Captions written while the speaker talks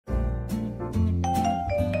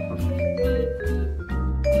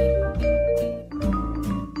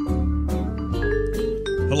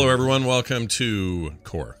Hello, everyone. Welcome to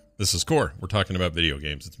Core. This is Core. We're talking about video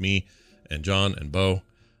games. It's me and John and Bo.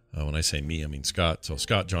 When I say me, I mean Scott. So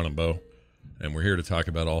Scott, John, and Bo. And we're here to talk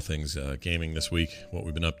about all things gaming this week, what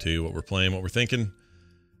we've been up to, what we're playing, what we're thinking.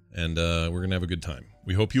 And we're going to have a good time.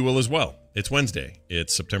 We hope you will as well. It's Wednesday.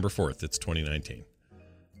 It's September 4th. It's 2019.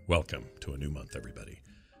 Welcome to a new month, everybody.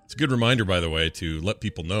 It's a good reminder, by the way, to let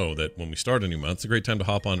people know that when we start a new month, it's a great time to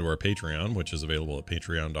hop onto our Patreon, which is available at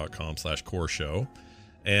patreon.com/core show.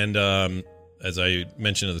 And as I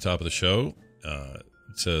mentioned at the top of the show,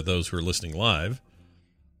 to those who are listening live,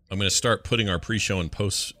 I'm going to start putting our pre-show and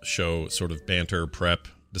post-show sort of banter, prep,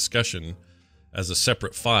 discussion as a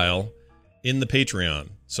separate file in the Patreon.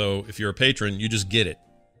 So if you're a patron, you just get it.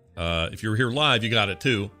 If you're here live, you got it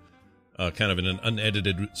too, kind of in an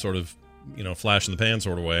unedited sort of, flash in the pan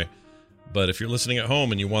sort of way. But if you're listening at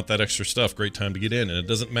home and you want that extra stuff, great time to get in. And it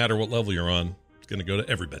doesn't matter what level you're on. It's going to go to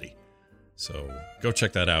everybody. So go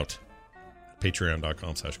check that out.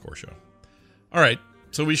 Patreon.com/core show. All right.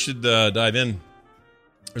 So we should dive in.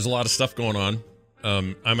 There's a lot of stuff going on.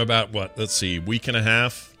 I'm about, week and a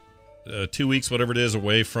half, 2 weeks, whatever it is,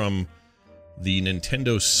 away from the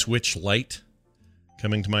Nintendo Switch Lite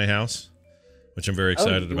coming to my house, which I'm very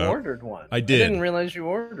excited about. You ordered one. I did. I didn't realize you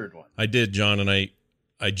ordered one. I did, John, and I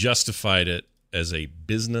justified it as a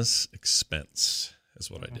business expense, is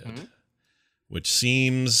what I did. Which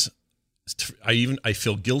seems, I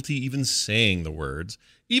feel guilty even saying the words,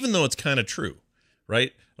 even though it's kind of true,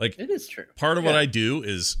 right? Like, it is true. Part of what I do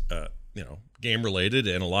is, game related,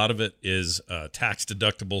 and a lot of it is tax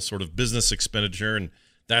deductible sort of business expenditure, and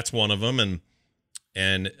that's one of them.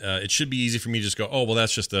 And it should be easy for me to just go, oh, well,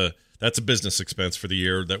 that's a business expense for the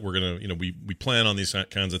year that we're going to, we plan on these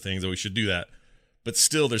kinds of things, that we should do that. But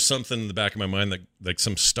still, there's something in the back of my mind that, like,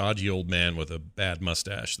 some stodgy old man with a bad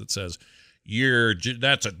mustache that says,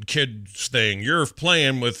 that's a kid's thing. You're just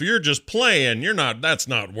playing. That's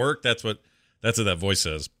not work. That's what that voice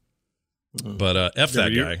says. But F that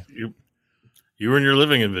guy. You earn your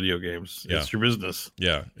living in video games. Yeah. It's your business.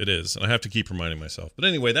 Yeah, it is. And I have to keep reminding myself. But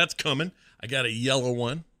anyway, that's coming. I got a yellow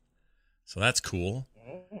one. So that's cool.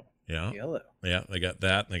 Yeah. Yellow. Yeah, they got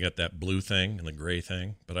that. And they got that blue thing and the gray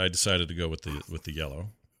thing. But I decided to go with the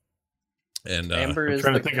yellow. And Amber is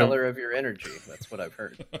the color of your energy. That's what I've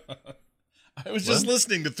heard. I was just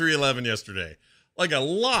listening to 311 yesterday. Like, a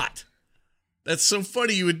lot. That's so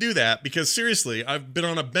funny you would do that, because seriously, I've been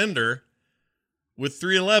on a bender with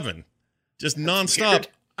 311. Just nonstop. Weird.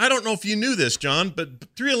 I don't know if you knew this, John, but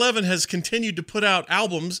 311 has continued to put out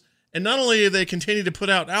albums, and not only have they continued to put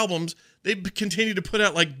out albums, they've continued to put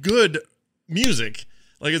out, like, good music.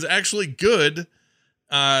 Like, it's actually good,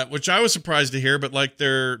 which I was surprised to hear, but, like,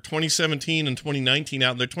 their 2017 and 2019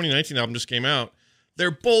 album, their 2019 album just came out. They're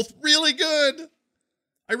both really good.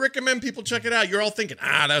 I recommend people check it out. You're all thinking,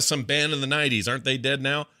 that's some band in the 90s. Aren't they dead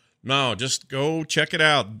now? No, just go check it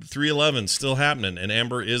out. 311 still happening, and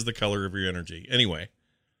amber is the color of your energy. Anyway,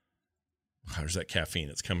 there's that caffeine.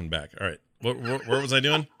 It's coming back. All right. What was I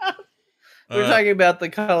doing? We're talking about the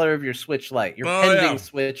color of your Switch Lite, your pending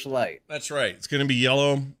Switch Lite. That's right. It's going to be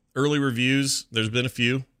yellow. Early reviews, there's been a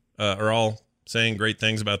few, are all saying great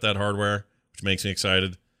things about that hardware, which makes me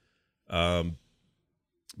excited.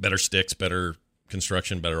 Better sticks, better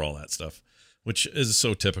construction, better all that stuff, which is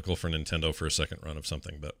so typical for Nintendo for a second run of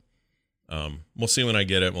something. But we'll see when I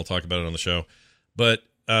get it, and we'll talk about it on the show. But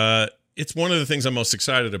it's one of the things I'm most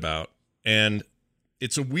excited about, and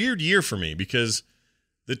it's a weird year for me, because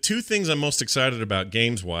the two things I'm most excited about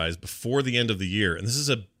games-wise before the end of the year, and this is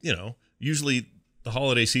usually the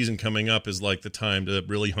holiday season coming up is like the time to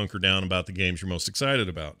really hunker down about the games you're most excited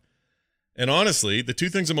about. And honestly, the two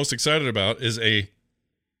things I'm most excited about is a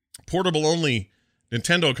portable-only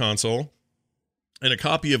Nintendo console and a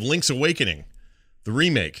copy of Link's Awakening, the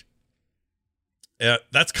remake.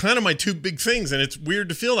 That's kind of my two big things, and it's weird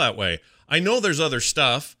to feel that way. I know there's other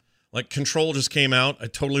stuff, like Control just came out. I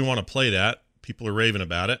totally want to play that. People are raving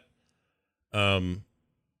about it.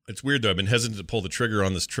 It's weird, though. I've been hesitant to pull the trigger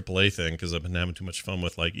on this AAA thing because I've been having too much fun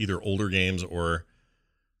with, like, either older games or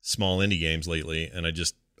small indie games lately, and I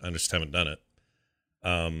just haven't done it.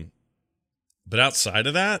 But outside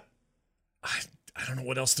of that, I don't know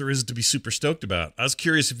what else there is to be super stoked about. I was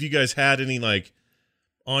curious if you guys had any, like,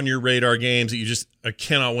 on your radar games that you just I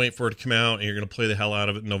cannot wait for it to come out, and you're going to play the hell out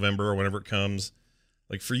of it in November or whenever it comes.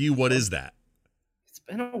 Like, for you, what is that? It's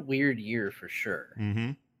been a weird year for sure.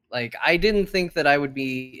 Mm-hmm. Like, I didn't think that I would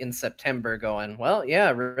be in September going, well,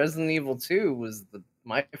 yeah, Resident Evil 2 was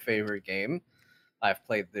my favorite game. I've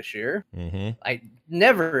played this year. Mm-hmm. I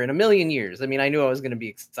never in a million years. I mean, I knew I was going to be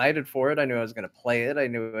excited for it. I knew I was going to play it. I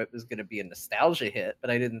knew it was going to be a nostalgia hit,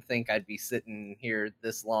 but I didn't think I'd be sitting here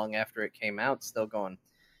this long after it came out still going,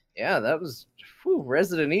 yeah, that was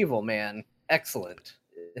Resident Evil, man. Excellent.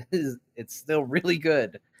 It's still really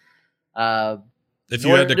good. If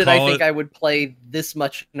you had to did call I think it... I would play this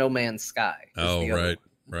much No Man's Sky. Oh,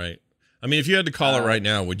 right. I mean, if you had to call it right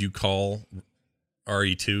now, would you call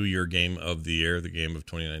RE2 your game of the year, the game of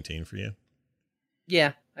 2019 for you?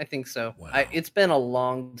 Yeah, I think so. Wow. It's been a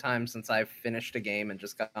long time since I've finished a game and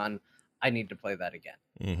just gone, I need to play that again.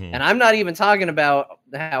 Mm-hmm. And I'm not even talking about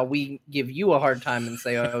how we give you a hard time and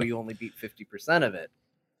say, oh, you only beat 50% of it,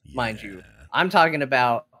 mind you. I'm talking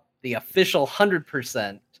about the official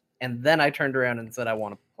 100%, and then I turned around and said I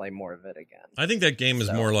want to play more of it again. I think that game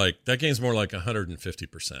is more like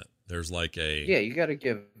 150%. There's like a... Yeah, you got to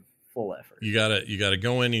give full effort. You gotta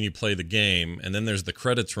go in and you play the game, and then there's the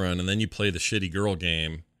credits run, and then you play the shitty girl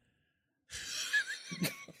game.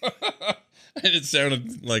 And it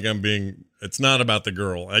sounded like it's not about the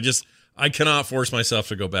girl. I cannot force myself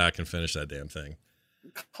to go back and finish that damn thing.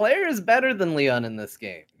 Claire is better than Leon in this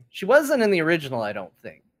game. She wasn't in the original, I don't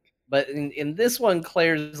think. But in this one,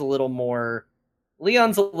 Claire's a little more...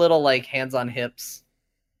 Leon's a little like hands on hips,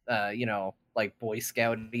 like Boy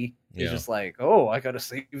Scout-y. He's just like, oh, I gotta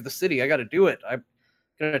save the city. I gotta do it. I'm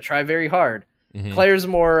gonna try very hard. Mm-hmm. Claire's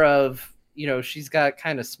more of, she's got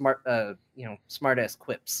kind of smart ass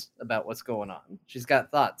quips about what's going on. She's got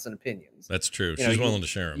thoughts and opinions. That's true. She's willing to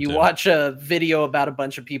share them. You watch a video about a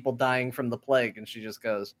bunch of people dying from the plague, and she just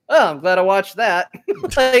goes, oh, I'm glad I watched that.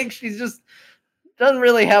 Like, she's just doesn't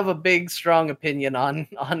really have a big, strong opinion on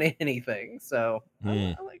anything. So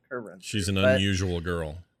I like her run. She's an unusual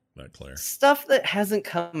girl, that Claire. Stuff that hasn't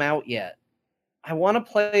come out yet. I want to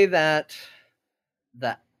play that.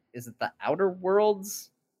 Is it the Outer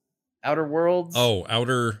Worlds? Outer Worlds? Oh,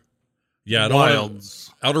 Outer. Yeah,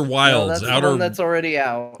 Wilds. Outer Wilds. No, that's the one that's already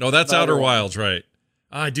out. No, that's Outer Wilds, right?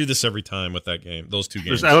 I do this every time with that game. Those two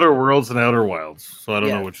games. There's Outer Worlds and Outer Wilds, so I don't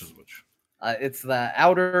know which is which. It's the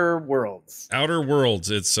Outer Worlds. Outer Worlds.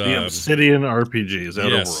 It's the Obsidian RPGs.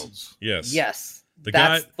 Outer Worlds. Yes.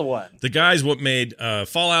 That's the one. The guy's what made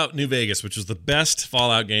Fallout New Vegas, which is the best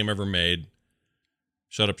Fallout game ever made.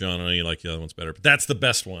 Shut up, John. I know you like the other ones better, but that's the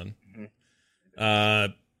best one.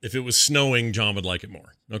 Mm-hmm. If it was snowing, John would like it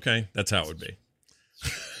more. Okay? That's how it would be.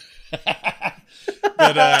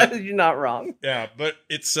 But, you're not wrong. Yeah, but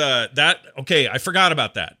it's that. Okay, I forgot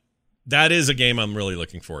about that. That is a game I'm really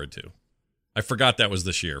looking forward to. I forgot that was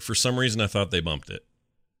this year. For some reason, I thought they bumped it.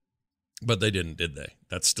 But they didn't, did they?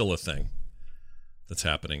 That's still a thing. That's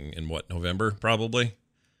happening in November, probably?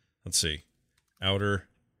 Let's see. Outer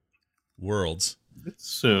Worlds. It's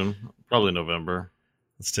soon. Probably November.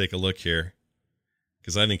 Let's take a look here.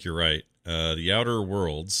 Because I think you're right. The Outer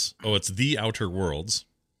Worlds. Oh, it's The Outer Worlds.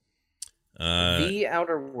 The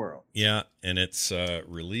Outer Worlds. Yeah, and it's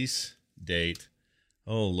release date.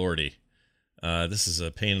 Oh, lordy. This is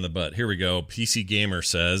a pain in the butt. Here we go. PC Gamer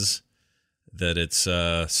says that it's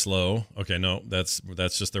slow. Okay, no, that's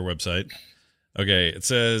just their website. Okay, it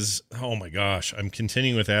says, oh my gosh, I'm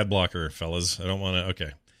continuing with ad blocker, fellas. I don't want to.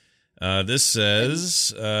 Okay. This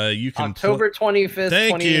says you can October 25th,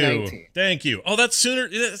 Thank 2019. Thank you. Oh, that's sooner.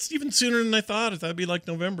 That's even sooner than I thought. That'd be like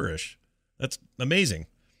November-ish. That's amazing.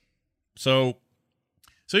 So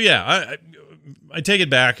yeah, I take it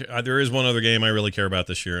back. There is one other game I really care about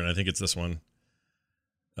this year, and I think it's this one.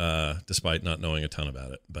 Despite not knowing a ton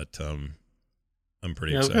about it, but I'm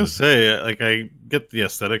pretty excited. I was gonna say, I get the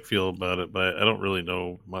aesthetic feel about it, but I don't really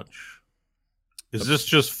know much. Is this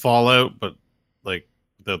just Fallout, but like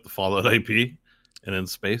the Fallout IP and in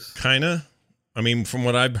space? Kinda. I mean, from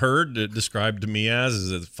what I've heard, it described to me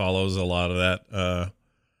as it follows a lot of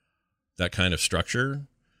that kind of structure.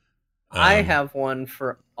 I have one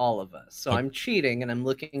for all of us, so I'm cheating and I'm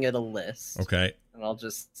looking at a list. Okay. And I'll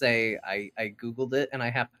just say I Googled it, and I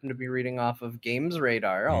happen to be reading off of Games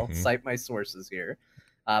Radar. I'll cite my sources here.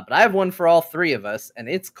 But I have one for all three of us, and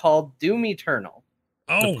it's called Doom Eternal.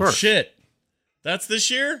 Oh, shit. That's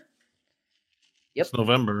this year? Yep. It's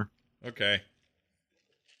November. Okay.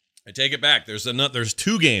 I take it back. There's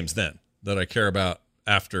two games then that I care about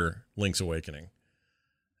after Link's Awakening.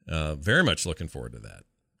 Very much looking forward to that.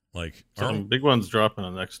 Like, some big ones dropping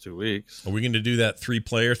in the next 2 weeks. Are we going to do that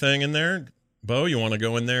 3-player thing in there? Bo, you want to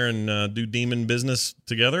go in there and do demon business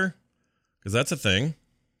together? Because that's a thing.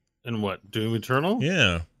 And what? Doom Eternal?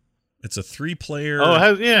 Yeah. It's a 3-player. Oh,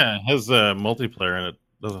 it has multiplayer in it,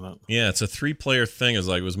 doesn't it? Yeah, it's a 3-player thing. It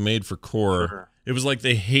was made for Core. Sure. It was like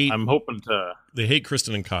they hate. I'm hoping to. They hate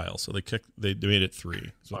Kristen and Kyle, so they made it 3.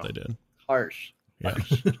 That's what they did. Harsh. Yeah.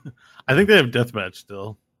 I think they have deathmatch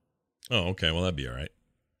still. Oh, okay. Well, that'd be all right.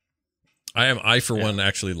 I for one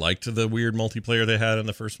actually liked the weird multiplayer they had in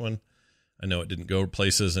the first one. I know it didn't go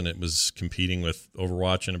places and it was competing with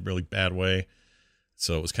Overwatch in a really bad way.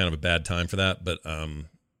 So it was kind of a bad time for that, but I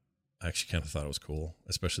actually kind of thought it was cool,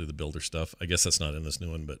 especially the builder stuff. I guess that's not in this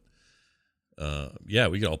new one, but yeah,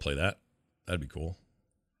 we could all play that. That'd be cool.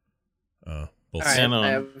 All right,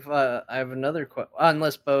 I have another question.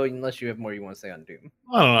 Unless you have more you want to say on Doom.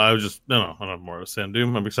 I don't know. I don't have more to say on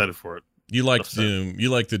Doom. I'm excited for it. You liked Doom. You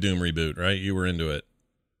liked the Doom reboot, right? You were into it.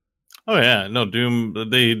 Oh yeah, no Doom.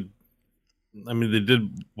 They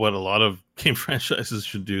did what a lot of game franchises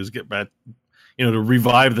should do: is get back, to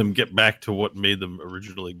revive them, get back to what made them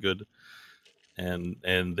originally good. And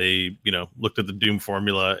they, looked at the Doom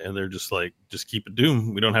formula, and they're just like, just keep it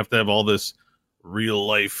Doom. We don't have to have all this real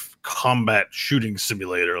life combat shooting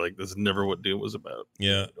simulator. Like, this is never what Doom was about.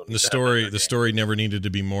 Yeah, the story never needed to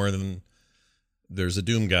be more than there's a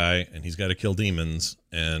Doom guy and he's got to kill demons,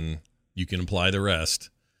 and you can apply the rest.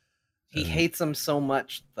 He hates them so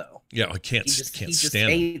much, though. Yeah, I can't He stand just them.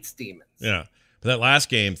 hates demons. Yeah, but that last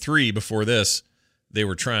game 3 before this, they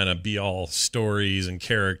were trying to be all stories and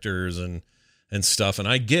characters and stuff, and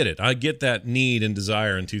I get it. I get that need and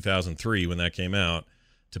desire in 2003 when that came out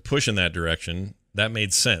to push in that direction. That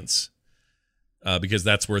made sense because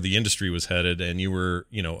that's where the industry was headed, and you were,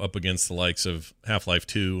 up against the likes of Half-Life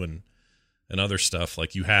 2 and other stuff.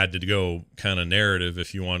 Like, you had to go kind of narrative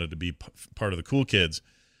if you wanted to be part of the cool kids.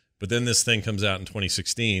 But then this thing comes out in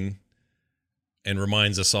 2016 and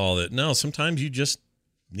reminds us all that no, sometimes you just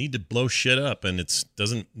need to blow shit up, and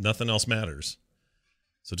nothing else matters.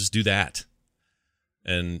 So just do that.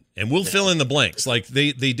 And we'll fill in the blanks. Like,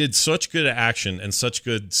 they did such good action and such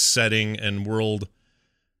good setting and world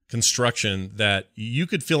construction that you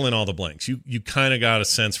could fill in all the blanks. You kind of got a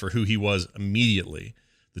sense for who he was immediately.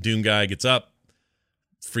 The Doom guy gets up,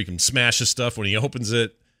 freaking smashes stuff when he opens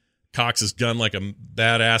it, cocks his gun like a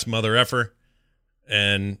badass mother effer,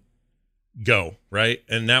 and go, right?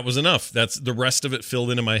 And that was enough. That's the rest of it filled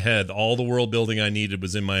into my head. All the world building I needed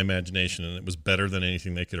was in my imagination, and it was better than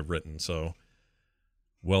anything they could have written. So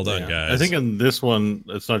well done, guys. I think in this one,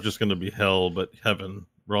 it's not just going to be hell, but heaven.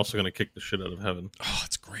 We're also going to kick the shit out of heaven. Oh,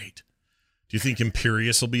 it's great. Do you think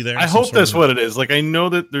Imperius will be there? I hope that's what it is. Like, I know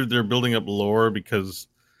that they're building up lore because,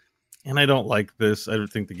 and I don't like this. I don't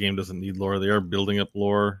think the game doesn't need lore. They are building up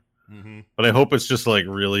lore. Mm-hmm. But I hope it's just like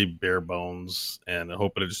really bare bones, and I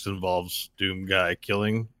hope it just involves Doom guy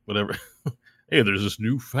killing whatever. Hey, there's this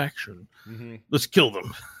new faction. Mm-hmm. Let's kill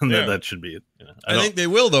them. And that should be it. I think they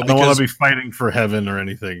will, though. I don't want to be fighting for heaven or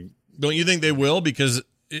anything. Don't you think they will? Because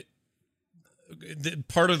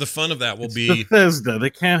part of the fun of that will be Bethesda. They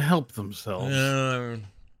can't help themselves.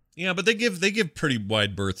 Yeah, but they give pretty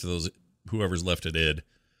wide berth to those whoever's left at id.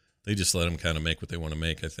 They just let them kind of make what they want to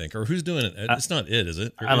make, I think. Or who's doing it? It's not id, is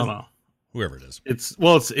it? Or I don't know. Whoever it is. It's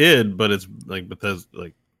id, but it's like Bethesda.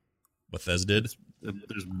 Like Bethesda.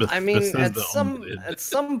 At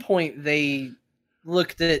some point they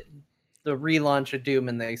looked at the relaunch of Doom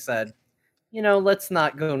and they said, let's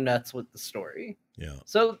not go nuts with the story. Yeah.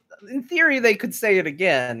 So in theory they could say it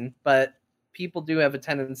again, but people do have a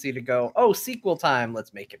tendency to go, oh, sequel time,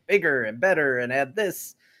 let's make it bigger and better and add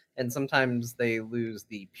this. And sometimes they lose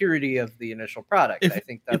the purity of the initial product. I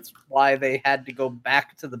think that's why they had to go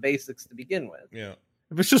back to the basics to begin with. Yeah.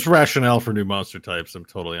 If it's just rationale for new monster types, I'm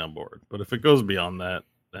totally on board. But if it goes beyond that,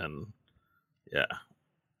 then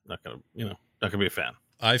not gonna be a fan.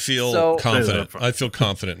 I feel confident. I feel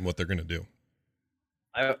confident in what they're gonna do.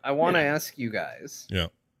 I want to ask you guys. Yeah.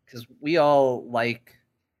 Because we all like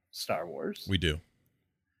Star Wars. We do.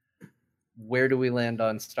 Where do we land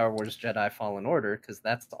on Star Wars Jedi Fallen Order? Because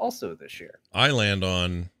that's also this year. I land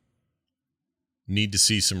on need to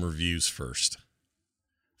see some reviews first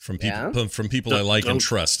from people I like and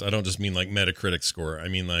trust. I don't just mean like Metacritic score. I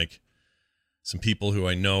mean like some people who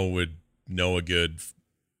I know would know a good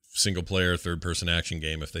single player third person action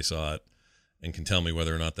game if they saw it and can tell me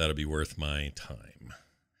whether or not that'll be worth my time.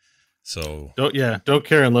 So don't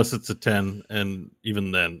care unless it's a 10, and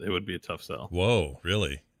even then it would be a tough sell. Whoa,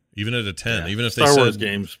 really? Even at a 10, even if Star they said Wars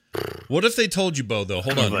games. What if they told you, Bo, though?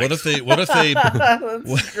 Hold on. What if they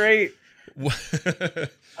That's great.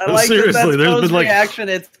 I like seriously, that's there's been like reaction.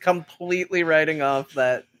 It's completely writing off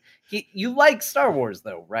that you like Star Wars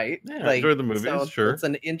though, right? Yeah, I enjoy the movies, so sure. It's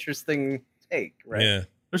an interesting take, right? Yeah.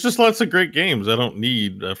 There's just lots of great games. I don't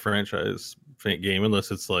need a franchise game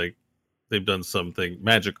unless it's like they've done something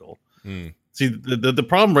magical. See, the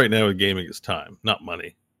problem right now with gaming is time, not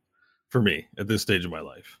money. for me at this stage of my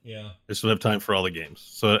life. Yeah. I just don't have time for all the games.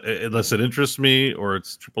 So unless it interests me or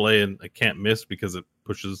it's AAA and I can't miss because it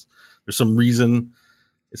pushes, there's some reason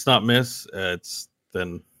it's not miss, it's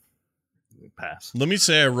then pass. Let me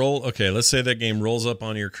say let's say that game rolls up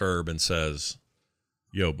on your curb and says,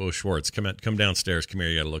 yo, Bo Schwartz, come downstairs. Come here.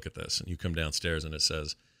 You got to look at this. And you come downstairs and it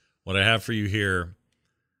says, what I have for you here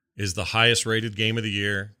is the highest rated game of the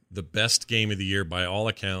year, the best game of the year by all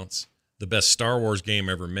accounts, the best Star Wars game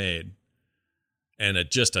ever made, and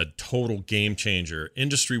just a total game changer.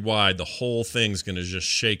 Industry-wide, the whole thing's going to just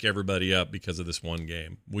shake everybody up because of this one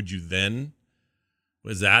game. Would you then?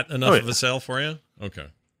 Was that enough of a sell for you? Okay.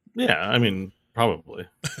 Yeah, I mean, probably.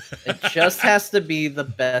 It just has to be the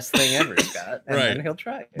best thing ever, Scott. And then he'll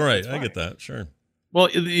try it. Right, I get that, sure. Well,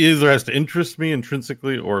 it either has to interest me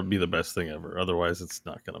intrinsically or be the best thing ever. Otherwise, it's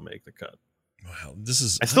not going to make the cut. Wow, I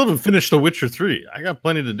still haven't finished The Witcher 3. I got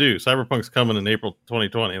plenty to do. Cyberpunk's coming in April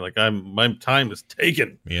 2020. Like my time is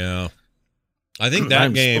taken. Yeah. I think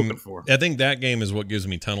that game is what gives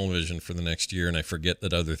me tunnel vision for the next year, and I forget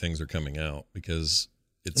that other things are coming out because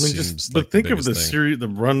but think of the series, the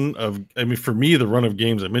run of. I mean, for me, the run of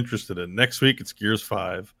games I'm interested in. Next week it's Gears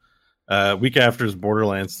 5. Week after is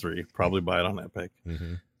Borderlands 3. Probably buy it on Epic.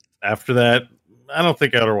 Mm-hmm. After that, I don't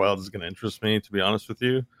think Outer Wilds is going to interest me, to be honest with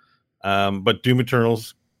you. But Doom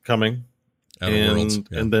Eternal's coming,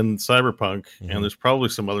 and then Cyberpunk, and there's probably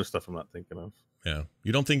some other stuff I'm not thinking of. Yeah,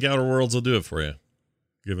 you don't think Outer Worlds will do it for you?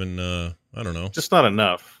 Given, I don't know, just not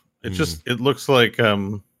enough. It it looks like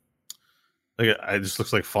it just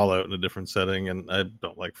looks like Fallout in a different setting, and I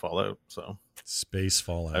don't like Fallout. So space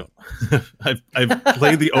Fallout. I've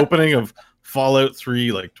played the opening of Fallout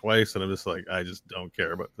 3 like twice, and I'm just like, I just don't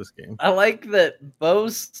care about this game. I like that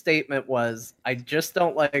Bo's statement was, I just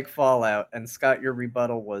don't like Fallout, and Scott, your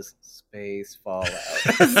rebuttal was space Fallout.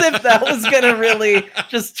 As if that was going to really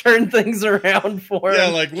just turn things around for him. Yeah,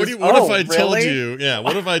 like, what if I told you,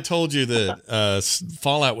 what if I told you that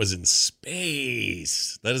Fallout was in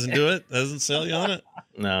space? That doesn't do it? That doesn't sell you on it?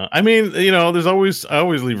 No. I mean, I always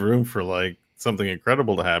leave room for like something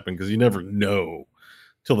incredible to happen because you never know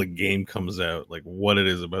till the game comes out, like what it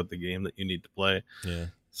is about the game that you need to play. Yeah.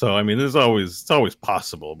 So I mean, it's always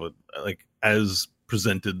possible, but like as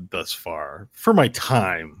presented thus far, for my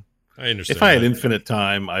time, I understand. If I had infinite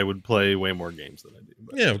time, I would play way more games than I do.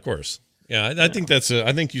 But, yeah, of course. Yeah, I think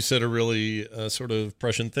I think you said a really sort of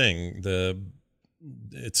prescient thing.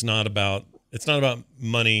 It's not about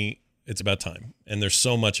money. It's about time, and there's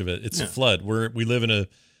so much of it. It's a flood. We live in an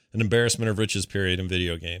embarrassment of riches period in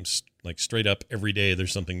video games. Like straight up every day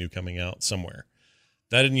there's something new coming out somewhere.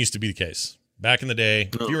 That didn't used to be the case. Back in the day,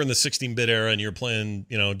 if you were in the 16-bit era and you were playing,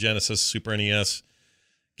 Genesis, Super NES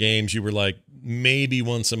games, you were like, maybe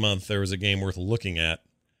once a month there was a game worth looking at.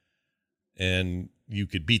 And you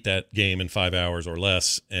could beat that game in 5 hours or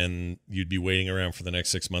less, and you'd be waiting around for the next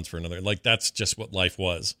 6 months for another. Like, that's just what life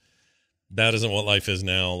was. That isn't what life is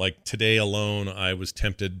now. Like, today alone, I was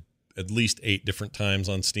tempted at least 8 different times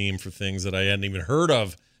on Steam for things that I hadn't even heard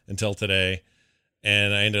of until today,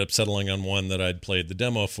 and I ended up settling on one that I'd played the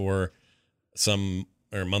demo for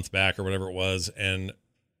a month back or whatever it was, and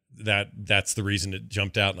that's the reason it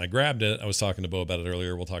jumped out and I grabbed it. I was talking to Bo about it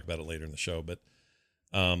earlier. We'll talk about it later in the show, but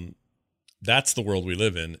that's the world we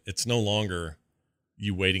live in. It's no longer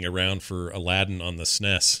you waiting around for Aladdin on the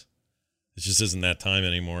SNES. It just isn't that time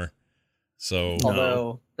anymore. So,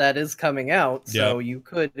 although that is coming out, so you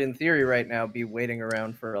could, in theory, right now be waiting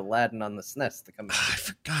around for Aladdin on the SNES to come out. I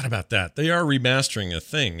forgot about that. They are remastering a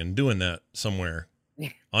thing and doing that somewhere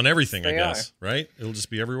on everything, I guess. Right? It'll just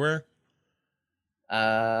be everywhere.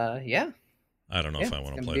 Yeah. I don't know if I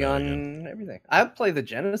want to play that on again. Everything. I play the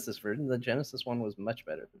Genesis version. The Genesis one was much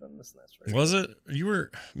better than the SNES version. Was it?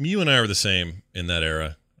 You and I were the same in that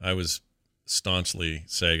era. I was staunchly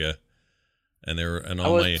Sega. And I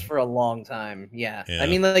was for a long time. Yeah. I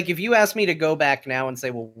mean, like, if you ask me to go back now and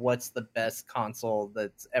say, well, what's the best console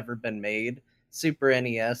that's ever been made? Super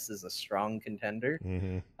NES is a strong contender.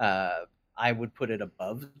 Mm-hmm. I would put it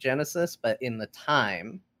above Genesis, but in the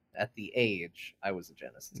time, at the age, I was a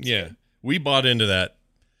Genesis. Yeah. Kid. We bought into that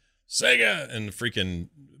Sega and freaking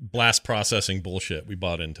blast processing bullshit. We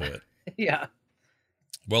bought into it. Yeah.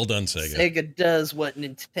 Well done, Sega. Sega does what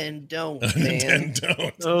Nintendo don't, man.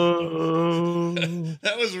 Nintendo don't.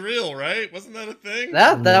 That was real, right? Wasn't that a thing?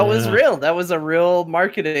 That was real. That was a real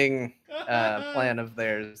marketing plan of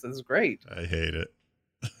theirs. It was great. I hate it.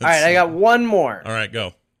 All right, I got one more. All right,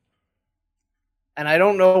 go. And I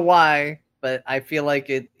don't know why, but I feel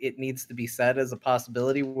like it needs to be said as a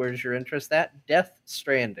possibility. Where's your interest at? Death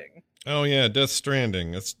Stranding. Oh, yeah, Death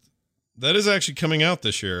Stranding. That is actually coming out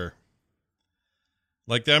this year.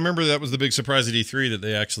 Like, I remember that was the big surprise at E3 that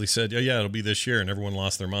they actually said, yeah, it'll be this year, and everyone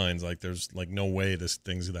lost their minds. Like, there's like no way this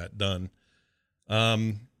thing's that done.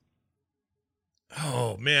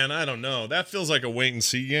 Oh man, I don't know. That feels like a wait and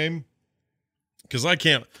see game. Because I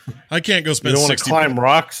can't go spend. You don't want 60 to climb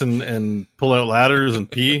rocks and pull out ladders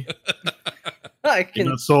and pee. I You're can.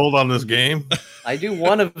 not sold on this game. I do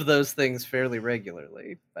one of those things fairly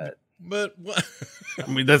regularly, but what?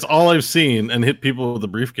 I mean, that's all I've seen, and hit people with a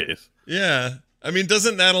briefcase. Yeah. I mean,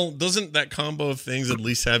 doesn't that combo of things at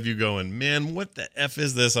least have you going, man, what the F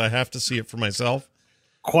is this? I have to see it for myself.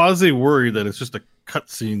 Quasi worried that it's just a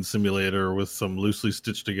cutscene simulator with some loosely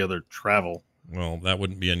stitched together travel. Well, that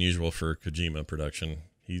wouldn't be unusual for Kojima production.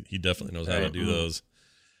 He definitely knows how to do those.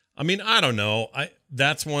 I mean, I don't know.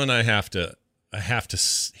 That's one I have to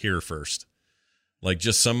hear first. Like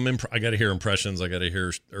just I got to hear impressions. I got to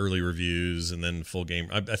hear early reviews and then full game.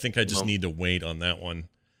 I think I just need to wait on that one.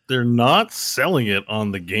 They're not selling it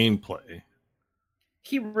on the gameplay.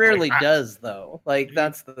 he rarely does though. Like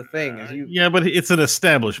that's the thing. Yeah, but it's an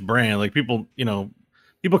established brand. Like people,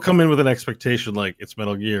 people come in with an expectation like it's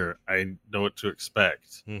Metal Gear. I know what to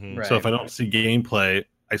expect. Mm-hmm. Right. So if I don't see gameplay,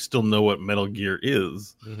 I still know what Metal Gear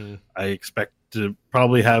is. Mm-hmm. I expect to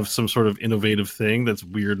probably have some sort of innovative thing that's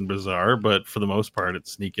weird and bizarre, but for the most part,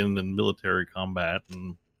 it's sneaking and military combat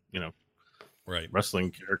and right,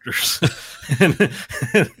 wrestling characters. And,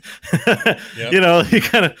 yep.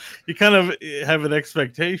 you kind of have an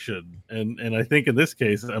expectation, and I think in this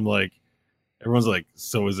case, I'm like, everyone's like,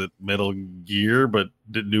 so is it Metal Gear but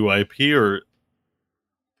new IP or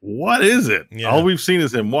what is it? Yeah. All we've seen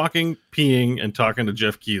is him walking, peeing, and talking to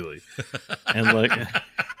Jeff Keighley, and like,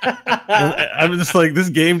 I'm just like, this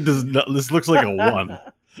game does not. This looks like a 1.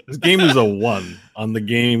 This game is a 1 on the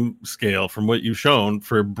game scale from what you've shown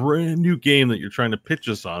for a brand new game that you're trying to pitch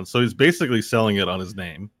us on. So he's basically selling it on his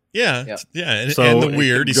name. Yeah, Yep. yeah, and, So and the it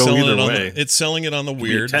weird. could He's go selling either it on. way. It's selling it on the Could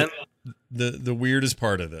be a weird. 10. The weird is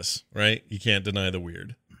part of this, right? You can't deny the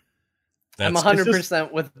weird. I'm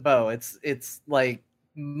 100% with Bo. It's like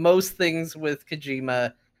most things with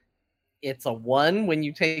Kojima. It's a 1 when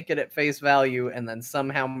you take it at face value, and then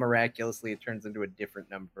somehow miraculously it turns into a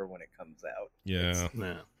different number when it comes out. Yeah,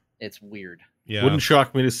 It's weird. yeah. Wouldn't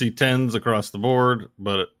shock me to see 10s across the board,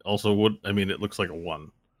 but it also would. I mean, it looks like a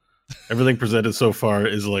 1. Everything presented so far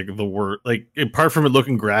is like the word. Like apart from it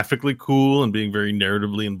looking graphically cool and being very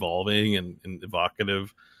narratively involving and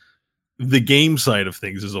evocative, the game side of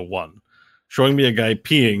things is a 1. Showing me a guy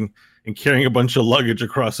peeing and carrying a bunch of luggage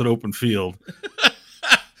across an open field,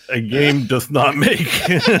 a game does not make.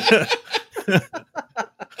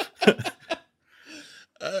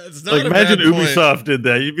 It's not Like a imagine bad point. Ubisoft did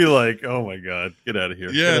that. You'd be like, "Oh my god, get out of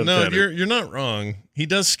here!" Yeah, Get out no, of here. you're not wrong. He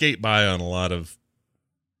does skate by on a lot of,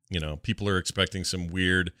 people are expecting some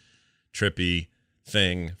weird, trippy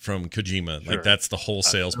thing from Kojima. Sure. Like that's the whole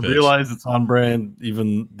sales I pitch. realize it's on brand,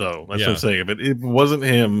 even though that's Yeah. what I'm saying. If it wasn't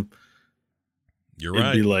him, You're it'd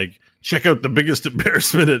right. be like, check out the biggest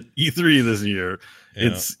embarrassment at E3 this year. Yeah.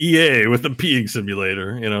 It's EA with a peeing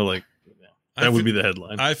simulator. I That would fe- be the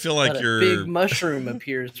headline. I feel like But a you're. big mushroom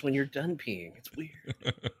appears when you're done peeing. It's weird.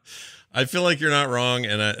 I feel like you're not wrong,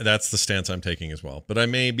 and that's the stance I'm taking as well. But I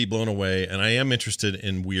may be blown away, and I am interested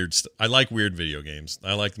in weird. I like weird video games.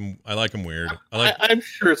 I like them. I like them weird. I'm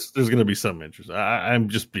sure there's going to be some interest. I'm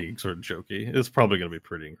just being sort of jokey. It's probably going to be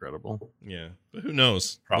pretty incredible. Yeah, but who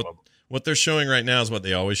knows? Probably. What they're showing right now is what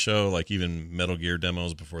they always show. Like even Metal Gear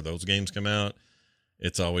demos before those games come out,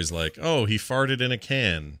 it's always like, oh, he farted in a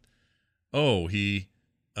can. Oh, he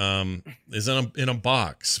is in a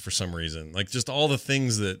box for some reason. Like just all the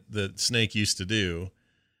things that Snake used to do.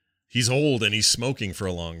 He's old and he's smoking for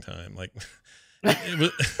a long time. Like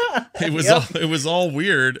it was all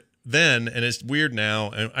weird then, and it's weird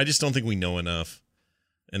now. And I just don't think we know enough.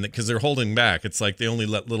 And because they're holding back, it's like they only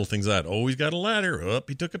let little things out. Oh, he's got a ladder. Up,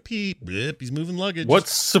 he took a peep. Blip, he's moving luggage. What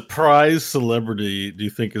surprise celebrity do you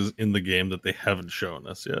think is in the game that they haven't shown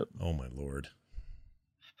us yet? Oh my lord.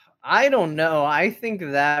 I don't know. I think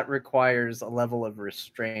that requires a level of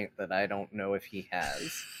restraint that I don't know if he has.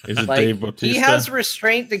 Is it Like, Dave Bautista? he has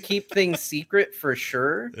restraint to keep things secret for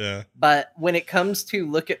sure. Yeah. But when it comes to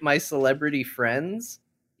look at my celebrity friends,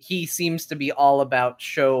 he seems to be all about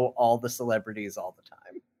show all the celebrities all the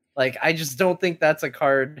time. Like, I just don't think that's a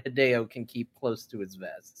card Hideo can keep close to his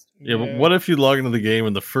vest. Yeah, but what if you log into the game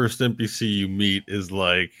and the first NPC you meet is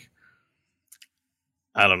like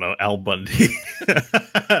I don't know, Al Bundy.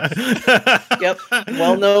 Yep,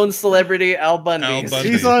 well-known celebrity Al Bundy. Al Bundy.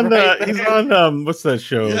 He's on. Right He's there. on. What's that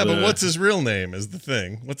show? Yeah, but what's his real name is the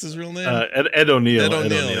thing. What's his real name? Ed O'Neill. Ed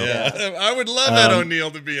O'Neill. Yeah. I would love Ed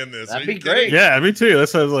O'Neill to be in this. That'd Are you be great. kidding? Yeah, me too.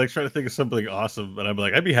 That's why I was like trying to think of something awesome, but I'm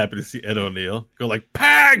like, I'd be happy to see Ed O'Neill go like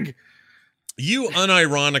Pag. You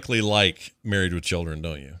unironically like Married with Children,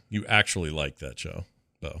 don't you? You actually like that show,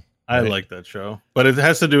 though. I Right. like that show, but it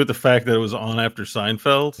has to do with the fact that it was on after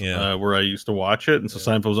Seinfeld, Yeah. where I used to watch it, and so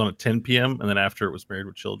Yeah. Seinfeld was on at 10 p.m. and then after it was Married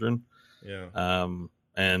with Children, Yeah.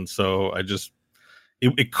 and so I just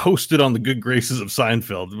it coasted on the good graces of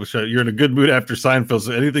Seinfeld, which you're in a good mood after Seinfeld,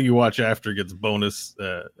 so anything you watch after gets bonus.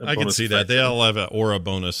 I can see that. They all have an aura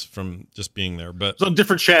bonus from just being there, but It's on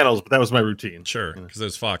different channels, but that was my routine. sure, because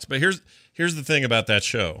there's Fox. But here's the thing about that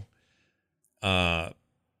show. I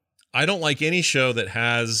don't like any show that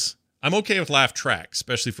has. I'm okay with laugh tracks,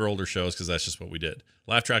 especially for older shows, because that's just what we did.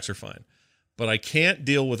 Laugh tracks are fine, but I can't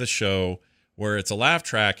deal with a show where it's a laugh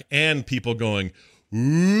track and people going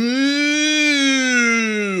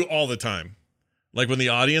ooh all the time. Like when the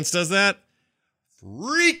audience does that,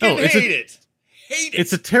 freaking hate it. Hate it.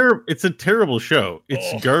 It's a terrible show.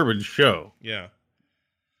 It's a garbage show, Yeah.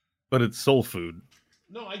 but it's soul food.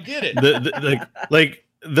 No, I get it. Like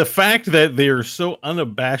the fact that they are so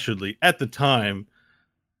unabashedly at the time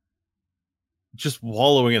just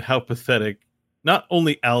wallowing in how pathetic not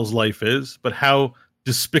only Al's life is, but how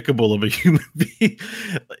despicable of a human being.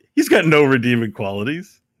 He's got no redeeming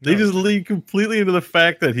qualities. They No. just lead completely into the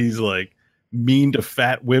fact that he's like mean to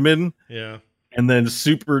fat women Yeah. and then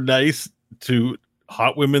super nice to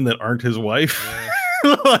hot women that aren't his wife.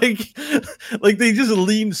 Yeah. like they just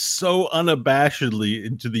lean so unabashedly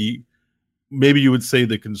into the, maybe you would say,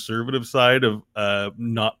 the conservative side of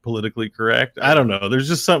not politically correct. I don't know. There's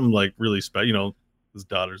just something like really special. You know, his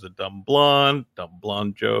daughter's a dumb blonde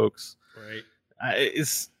jokes. Right.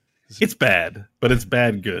 It's bad, but it's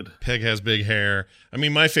bad good. Peg has big hair. I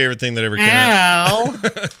mean, my favorite thing that ever came out.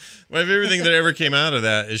 My favorite thing that ever came out of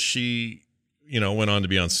that is she, went on to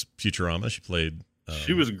be on Futurama. She played.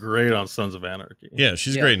 She was great on Sons of Anarchy. Yeah,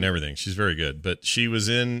 she's great in everything. She's very good. But she was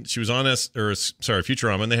on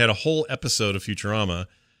Futurama, and they had a whole episode of Futurama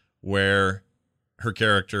where her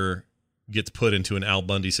character gets put into an Al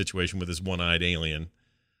Bundy situation with this one-eyed alien.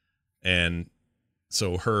 And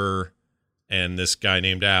so her and this guy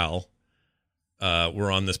named Al were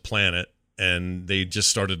on this planet, and they just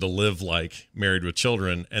started to live like Married with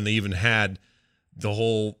Children, and they even had the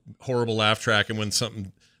whole horrible laugh track, and when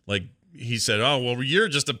something like he said, "Oh, well, you're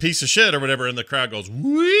just a piece of shit," or whatever, and the crowd goes,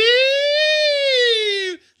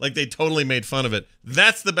 "Wee!" Like they totally made fun of it.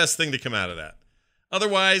 That's the best thing to come out of that.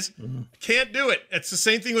 Otherwise, can't do it. It's the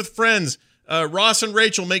same thing with Friends. Ross and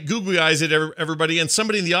Rachel make googly eyes at everybody, and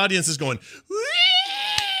somebody in the audience is going, "Wee!"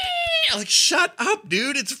 Like, shut up,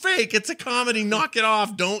 dude. It's fake. It's a comedy. Knock it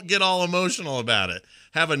off. Don't get all emotional about it.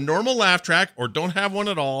 Have a normal laugh track, or don't have one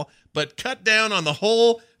at all, but cut down on the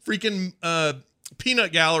whole freaking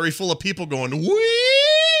peanut gallery full of people going,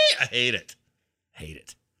 "Wee!" I hate it. Hate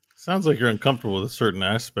it. Sounds like you're uncomfortable with a certain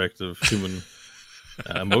aspect of human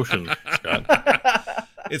emotion, Scott.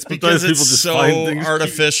 It's because Sometimes it's people just so find things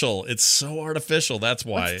artificial. It's so artificial. That's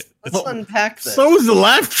why. Let's unpack this. So is the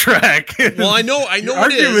laugh track. Well, I know Your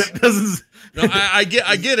it is. argument doesn't. No, I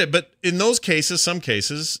get it, but in those cases, some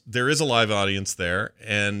cases, there is a live audience there,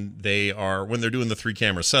 and they are, when they're doing the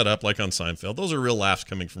 3-camera setup, like on Seinfeld, those are real laughs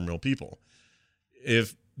coming from real people.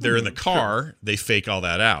 If they're in the car, they fake all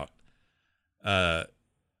that out.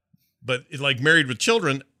 But like Married with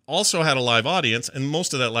Children also had a live audience, and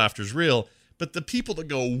most of that laughter is real, but the people that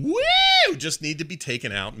go, "Woo!" just need to be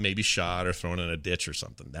taken out and maybe shot or thrown in a ditch or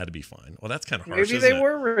something. That'd be fine. Well, that's kind of harsh, Maybe isn't they it?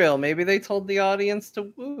 were real. Maybe they told the audience to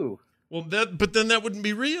woo. Well, but then that wouldn't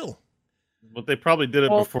be real. But they probably did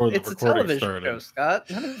it Well, before the it's a recording television started. show, Scott.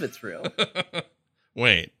 None of it's real.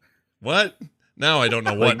 Wait, what? Now I don't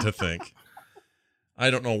know what to think. I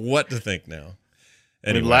don't know what to think now.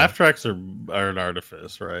 I mean, laugh tracks are an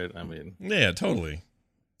artifice, right? I mean, Yeah, totally.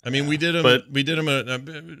 I mean, we did them. But- We did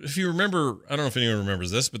them. If you remember, I don't know if anyone remembers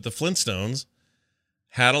this, but the Flintstones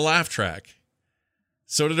had a laugh track.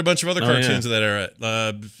 So did a bunch of other cartoons of that era.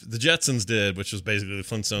 The Jetsons did, which was basically the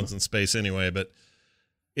Flintstones in space anyway. But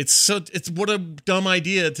it's what a dumb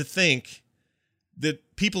idea to think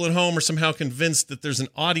that people at home are somehow convinced that there's an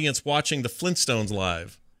audience watching the Flintstones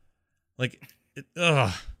live. Like,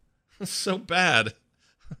 it's so bad.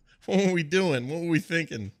 What were we doing? What were we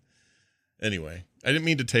thinking? Anyway, I didn't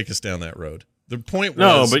mean to take us down that road. The point was,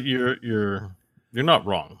 no, but you're not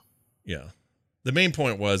wrong. yeah. The main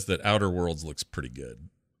point was that Outer Worlds looks pretty good.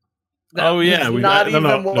 Oh, yeah, It's not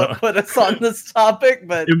even what put us on this topic,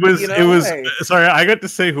 but it was. hey. Sorry, I got to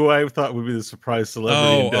say who I thought would be the surprise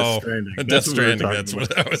celebrity in Death Stranding. Death Stranding. That's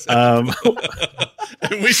what I was.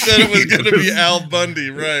 We said it was going to be Al Bundy,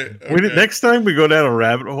 right? Okay. Next time we go down a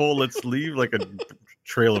rabbit hole, let's leave like a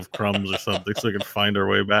trail of crumbs or something so we can find our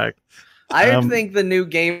way back. I think the new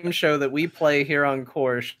game show that we play here on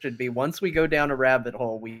Core should be, once we go down a rabbit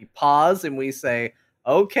hole, we pause and we say,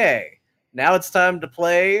 okay, now it's time to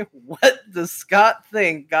play. What does Scott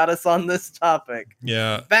think got us on this topic?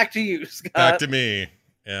 Yeah. Back to you, Scott. Back to me.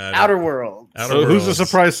 Yeah. Outer Worlds. So who's the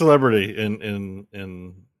surprise celebrity in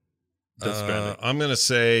Death Stranding? I'm going to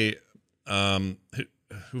say, who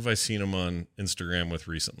have I seen him on Instagram with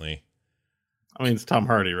recently? I mean, it's Tom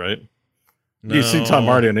Hardy, right? No. You see Tom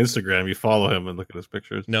Hardy on Instagram, you follow him and look at his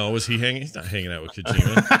pictures. No, was he hanging? He's not hanging out with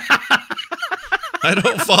Kojima. I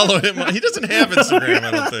don't follow him. He doesn't have Instagram,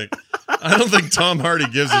 I don't think. I don't think Tom Hardy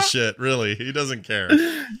gives a shit, really. He doesn't care.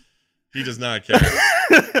 He does not care.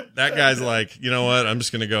 That guy's like, you know what? I'm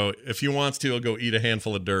just going to go. If he wants to, he'll go eat a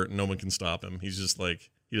handful of dirt and no one can stop him. He's just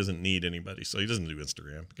like, he doesn't need anybody. So he doesn't do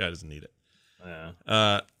Instagram. The guy doesn't need it.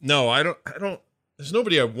 Yeah. No, I don't. There's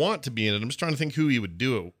nobody I want to be in it. I'm just trying to think who he would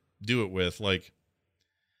do it with. Like,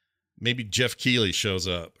 maybe Jeff Keighley shows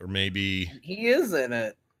up, or maybe he is in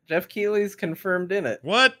it. Jeff Keighley's confirmed in it.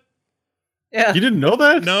 What? Yeah. You didn't know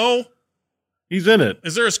that? No. He's in it.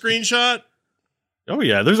 Is there a screenshot? Oh,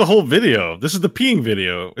 yeah. There's a whole video. This is the peeing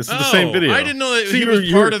video. This is the same video. I didn't know that he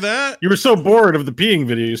was part of that. You were so bored of the peeing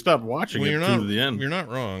video, you stopped watching it to the end. You're not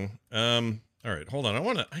wrong. All right, hold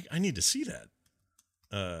on. I need to see that.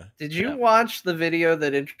 Did you watch the video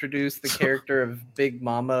that introduced the character of Big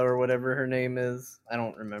Mama or whatever her name is? I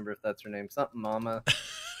don't remember if that's her name. Something Mama.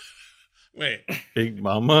 Wait, Big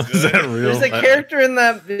Mama? Is that real? There's a character in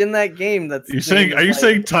that game that's. Are you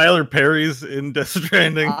saying Tyler Perry's in Death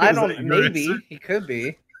Stranding? I don't. Maybe he could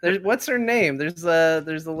be. What's her name? There's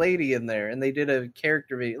a lady in there, and they did a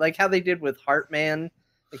character video, like how they did with Heartman,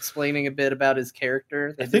 explaining a bit about his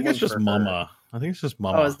character. I think it's just Mama. I think it's just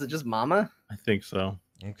Mama. Oh, is it just Mama? I think so.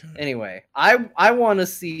 Okay. Anyway, I want to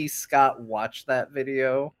see Scott watch that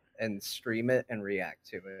video and stream it and react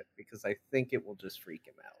to it, because I think it will just freak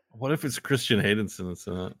him out. What if it's Christian Haydenson that's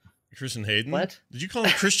in it? Christian Hayden? What? Did you call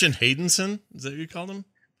him Christian Haydenson? Is that what you called him?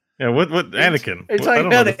 Yeah, what Anakin? Are you talking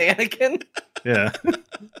about Anakin? Yeah.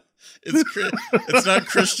 It's not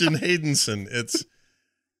Christian Haydenson. It's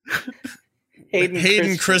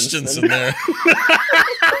Hayden Christensen there.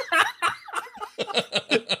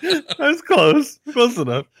 That's close. Close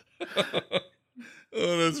enough.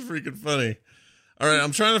 Oh, that's freaking funny. All right,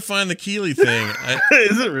 I'm trying to find the Keighley thing.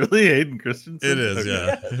 Is it really Hayden Christensen? It is, okay.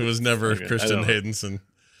 yeah. It was never Christian Haydenson.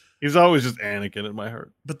 He's always just Anakin in my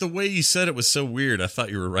heart. But the way you said it was so weird. I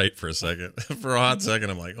thought you were right for a second. For a hot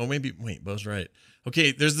second, I'm like, oh, maybe. Wait, Bo's right.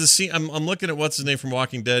 Okay, there's this scene. I'm looking at what's his name from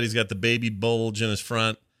Walking Dead. He's got the baby bulge in his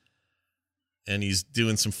front, and he's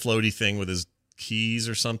doing some floaty thing with his keys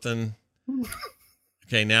or something.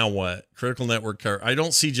 Okay, now what? Critical Network car. I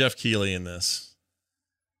don't see Jeff Keighley in this.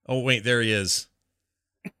 Oh, wait, there he is.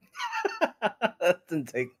 That didn't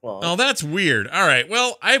take long. Oh, that's weird. All right.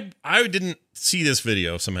 Well, I didn't see this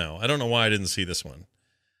video somehow. I don't know why I didn't see this one.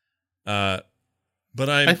 But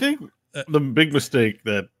I think the big mistake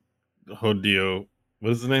that Hideo,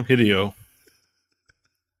 what is the name? Hideo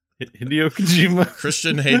Kojima.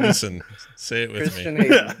 Christian Haydenson. Say it with Christian me.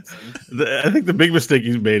 Haydenson. I think the big mistake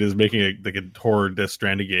he's made is making a horror Death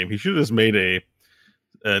Stranding game. He should have just made a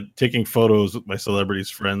taking photos with my celebrities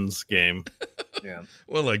friends game. Yeah.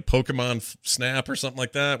 Well, like Pokemon Snap or something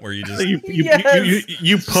like that, where you just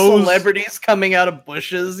you pose celebrities coming out of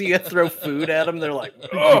bushes. You throw food at them. They're like,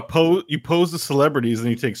 you pose the celebrities and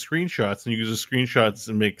you take screenshots and you use the screenshots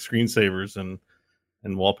and make screensavers and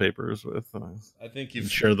wallpapers with. I think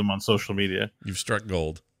you've share them on social media. You've struck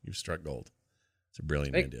gold. It's a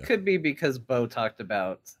brilliant idea. It could be because Bo talked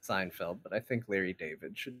about Seinfeld, but I think Larry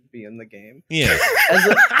David should be in the game. Yeah.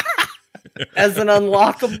 As an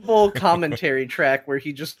unlockable commentary track where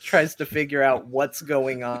he just tries to figure out what's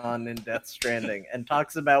going on in Death Stranding and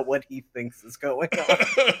talks about what he thinks is going on.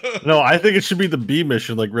 No, I think it should be the B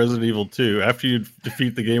mission like Resident Evil 2. After you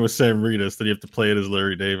defeat the game with Sam Reedus, then you have to play it as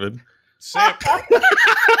Larry David. Sam.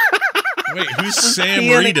 Wait, who's Sam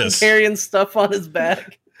Reedus? Carrying stuff on his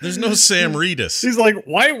back. There's no Sam Reedus. He's like,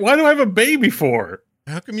 why do I have a baby for?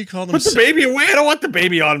 How come you called him? Put the baby away. I don't want the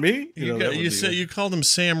baby on me. You said you called him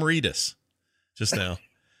Sam Reedus just now.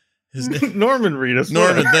 His name Norman Reedus.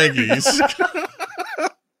 Norman, thank you. You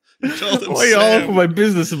called him Why you all up in my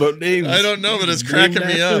business about names? I don't know, but it's cracking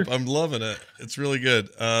me up. I'm loving it. It's really good.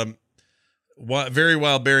 Very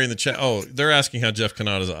Wild Berry in the chat. Oh, they're asking how Jeff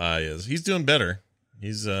Kanata's eye is. He's doing better.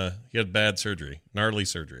 He had bad surgery, gnarly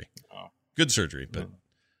surgery, good surgery, but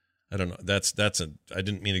I don't know. I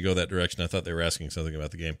didn't mean to go that direction. I thought they were asking something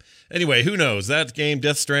about the game. Anyway, who knows? That game,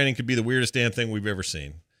 Death Stranding, could be the weirdest damn thing we've ever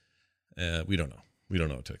seen. We don't know. We don't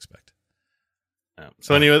know what to expect.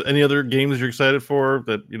 So any other games you're excited for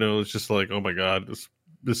that, it's just like, oh my God,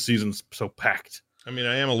 this season's so packed. I mean,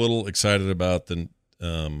 I am a little excited about the,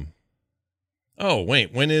 oh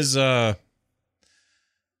wait, when is, what's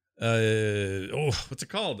it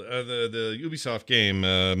called? The Ubisoft game.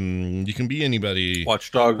 You can be anybody.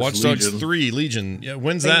 Watch Dogs Legion. 3 Legion. Yeah.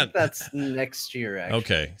 When's that? That's next year, actually.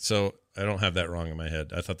 Okay. So I don't have that wrong in my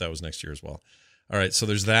head. I thought that was next year as well. All right, so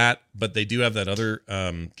there's that, but they do have that other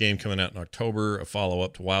game coming out in October, a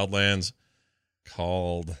follow-up to Wildlands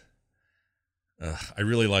called... I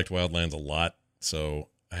really liked Wildlands a lot, so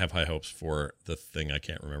I have high hopes for the thing I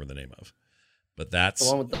can't remember the name of. But that's...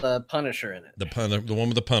 The one with the Punisher in it. The one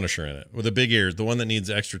with the Punisher in it, with the big ears, the one that needs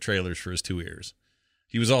extra trailers for his 2 ears.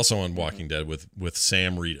 He was also on Walking Dead with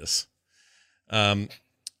Sam Reedus. I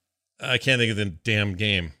can't think of the damn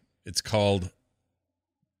game. It's called...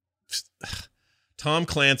 Tom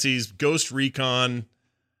Clancy's Ghost Recon.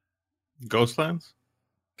 Ghostlands?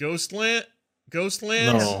 Ghostlands?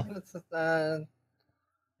 No.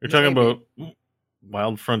 You're talking about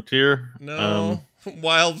Wild Frontier? No.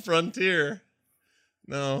 Wild Frontier.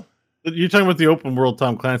 No. You're talking about the open world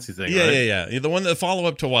Tom Clancy thing, yeah, right? Yeah. The one that follow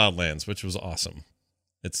up to Wildlands, which was awesome.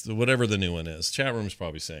 It's whatever the new one is. Chat room's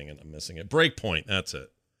probably saying it. I'm missing it. Breakpoint. That's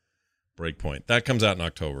it. Breakpoint. That comes out in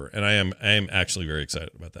October, and I am actually very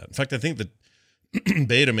excited about that. In fact, I think that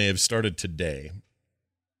beta may have started today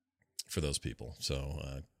for those people, so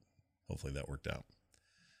hopefully that worked out.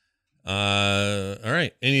 All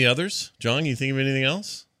right, any others? John, you think of anything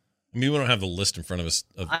else? I mean, we don't have the list in front of us.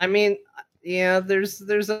 I mean, yeah, there's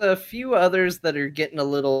a few others that are getting a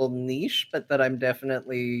little niche, but that I'm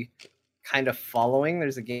definitely kind of following.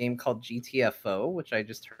 There's a game called GTFO, which I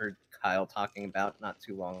just heard Kyle talking about not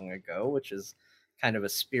too long ago, which is kind of a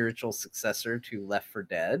spiritual successor to Left 4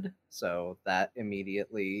 Dead, so that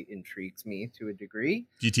immediately intrigues me to a degree.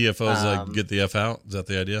 GTFO is like get the F out. Is that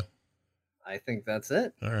the idea? I think that's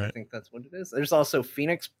it. All right. I think that's what it is. There's also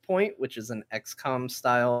Phoenix Point, which is an XCOM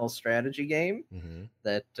style strategy game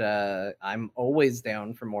that I'm always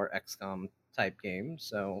down for more XCOM type games.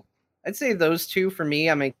 So I'd say those two for me,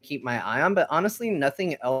 I'm going to keep my eye on, but honestly,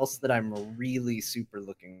 nothing else that I'm really super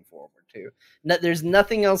looking forward to. There's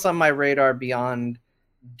nothing else on my radar beyond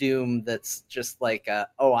Doom that's just like,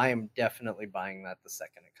 I am definitely buying that the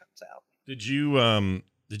second it comes out. Did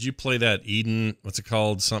you play that Eden? What's it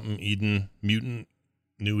called? Something Eden? Mutant?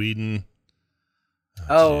 New Eden?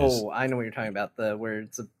 Oh, I know what you're talking about. Where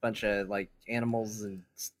it's a bunch of like animals and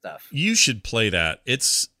stuff. You should play that.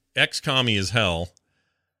 It's XCOM-y as hell.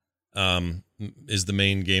 Is the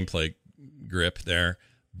main gameplay grip there,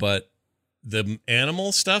 but the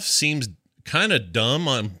animal stuff seems kind of dumb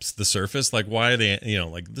on the surface. Like, why are they,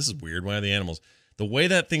 like, this is weird. Why are the animals? The way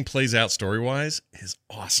that thing plays out story-wise is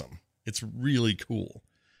awesome. It's really cool.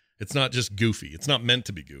 It's not just goofy. It's not meant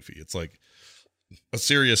to be goofy. It's like a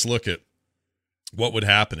serious look at what would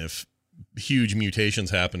happen if huge mutations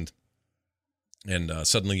happened and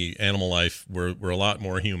suddenly animal life were a lot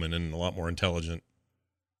more human and a lot more intelligent.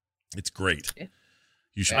 It's great. Yeah.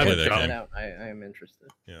 You should play that game. I am interested.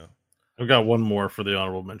 Yeah. I've got one more for the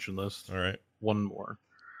honorable mention list. All right. One more.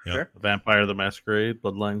 Yeah. Sure. Vampire the Masquerade,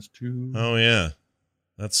 Bloodlines 2. Oh, yeah.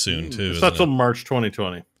 That's soon, too. It's not till March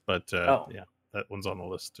 2020, but yeah, that one's on the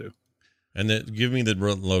list, too. And give me the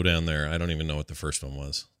lowdown there. I don't even know what the first one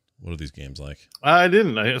was. What are these games like? I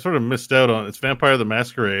didn't. I sort of missed out on it. It's Vampire the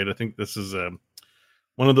Masquerade. I think this is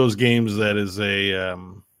one of those games that is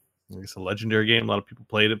I guess a legendary game. A lot of people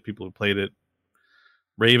played it. People who played it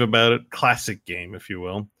rave about it. Classic game, if you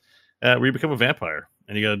will. Where you become a vampire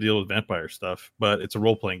and you got to deal with vampire stuff. But it's a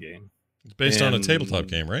role-playing game. It's based on a tabletop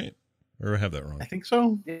game, right? Or do I have that wrong? I think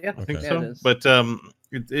so. Yeah, I think Okay. so. Yeah, it is. But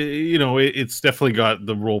it's definitely got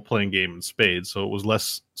the role-playing game in spades. So it was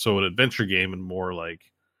less so an adventure game and more like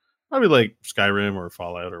probably like Skyrim or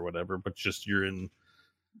Fallout or whatever. But just you're in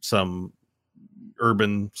some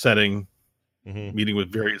urban setting, meeting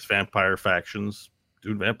with various vampire factions,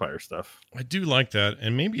 doing vampire stuff. I do like that,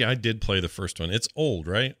 and maybe I did play the first one. It's old,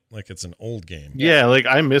 right? Like it's an old game. Yeah, like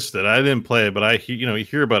I missed it. I didn't play it, but you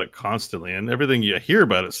hear about it constantly, and everything you hear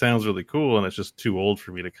about it sounds really cool, and it's just too old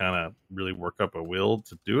for me to kind of really work up a will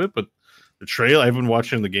to do it. But the trailer, I've been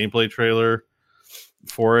watching the gameplay trailer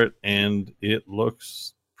for it, and it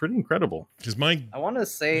looks pretty incredible. Because I want to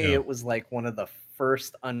say Yeah. it was like one of the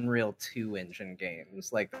first Unreal 2 engine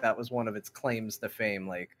games. Like, that was one of its claims to fame.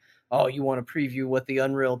 Like, oh, you want to preview what the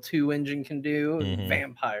Unreal 2 engine can do? Mhm.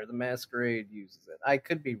 Vampire the Masquerade uses it. I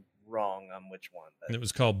could be wrong on which one. But It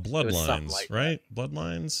was called Bloodlines, like right?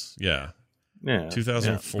 Bloodlines? Yeah. Yeah.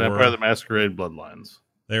 2004. Vampire the Masquerade Bloodlines.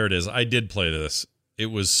 There it is. I did play this.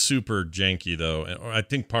 It was super janky, though. And I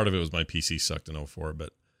think part of it was my PC sucked in 04,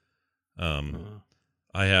 but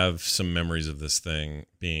I have some memories of this thing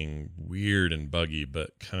being weird and buggy,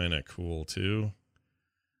 but kind of cool, too.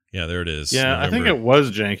 Yeah, there it is. Yeah, November. I think it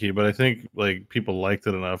was janky, but I think like people liked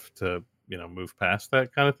it enough to, move past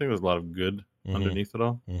that kind of thing. There's a lot of good underneath it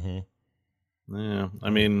all. Mm-hmm. Yeah, I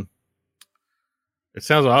mean, it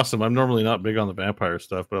sounds awesome. I'm normally not big on the vampire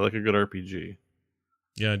stuff, but I like a good RPG.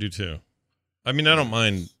 Yeah, I do too. I mean, I don't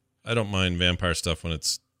mind vampire stuff when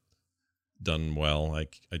it's done well.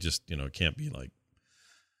 Like, I just, it can't be like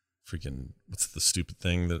freaking, what's the stupid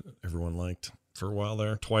thing that everyone liked for a while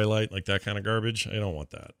there? Twilight, like that kind of garbage. I don't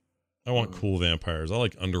want that. I want cool vampires. I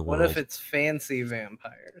like Underworld. what if it's fancy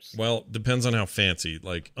vampires? Well, depends on how fancy.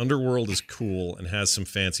 Like, Underworld is cool and has some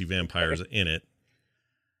fancy vampires in it.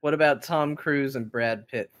 What about Tom Cruise and Brad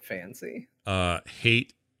Pitt fancy?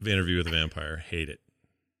 Hate Interview with a Vampire. Hate it.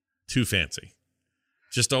 Too fancy.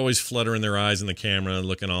 Just always fluttering their eyes in the camera,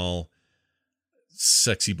 looking all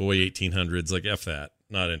sexy boy 1800s. Like, F that.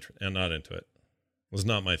 Not into it. Was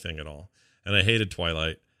not my thing at all. And I hated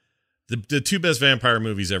Twilight. The two best vampire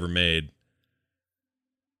movies ever made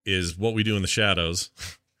is What We Do in the Shadows.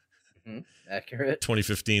 Accurate.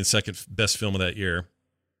 2015, second best film of that year.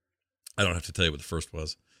 I don't have to tell you what the first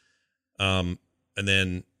was. And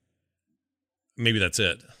then maybe that's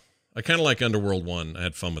it. I kind of like Underworld 1. I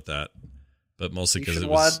had fun with that. But mostly because it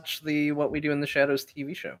was... watch the What We Do in the Shadows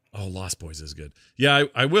TV show. Oh, Lost Boys is good. Yeah,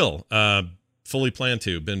 I will. Fully planned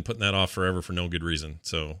to. Been putting that off forever for no good reason.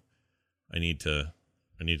 So I need to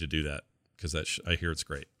do that because I hear it's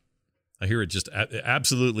great. I hear it just it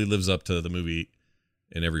absolutely lives up to the movie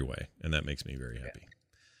in every way, and that makes me very happy.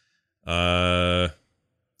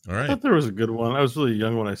 All right. I thought there was a good one. I was really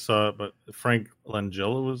young when I saw it, but Frank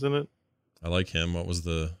Langella was in it. I like him. What was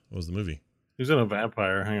the movie? He was in a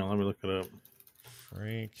vampire. Hang on, let me look it up.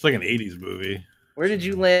 Frank. It's like an 80s movie. Where did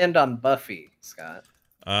you land on Buffy, Scott?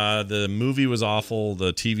 The movie was awful.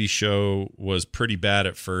 The TV show was pretty bad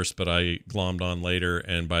at first, but I glommed on later,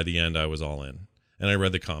 and by the end, I was all in. And I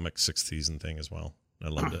read the comic 6th season thing as well. I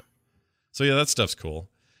loved it. So yeah, that stuff's cool.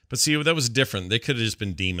 But see, that was different. They could have just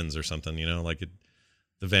been demons or something,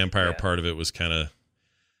 the vampire part of it was kind of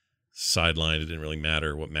sidelined. It didn't really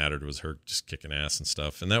matter. What mattered was her just kicking ass and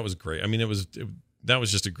stuff, and that was great. I mean, that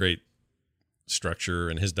was just a great structure,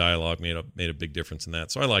 and his dialogue made a big difference in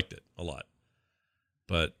that. So I liked it a lot.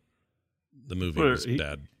 But the movie was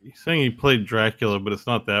bad. He's saying he played Dracula, but it's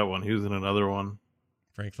not that one. He was in another one.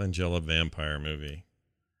 Frank Langella vampire movie.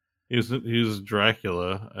 He was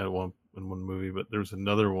Dracula in one movie, but there's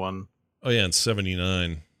another one. Oh yeah, in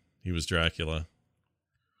 '79 he was Dracula.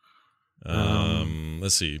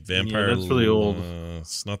 Let's see, vampire. Yeah, that's really old.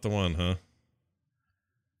 It's not the one, huh?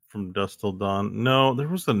 From Dusk Till Dawn. No, there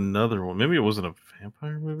was another one. Maybe it wasn't a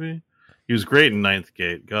vampire movie. He was great in Ninth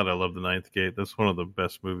Gate. God, I love the Ninth Gate. That's one of the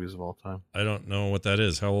best movies of all time. I don't know what that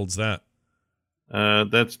is. How old's that?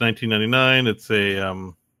 That's 1999. It's a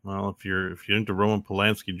well, if you're into Roman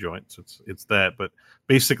Polanski joints, it's that. But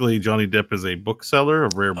basically, Johnny Depp is a bookseller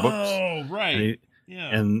of rare books. Oh, right.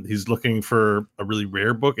 And he's looking for a really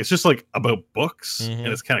rare book. It's just like about books, and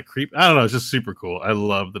it's kind of creepy. I don't know. It's just super cool. I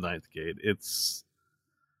love the Ninth Gate.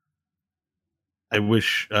 I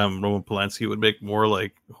wish Roman Polanski would make more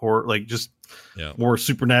like horror, like just more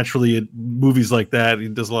supernaturally movies like that. He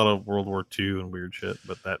does a lot of World War II and weird shit,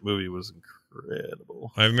 but that movie was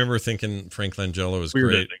incredible. I remember thinking Frank Langella was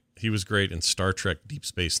weird great. Ending. He was great in Star Trek Deep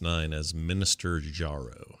Space Nine as Minister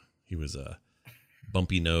Jarro. He was a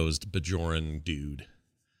bumpy-nosed Bajoran dude.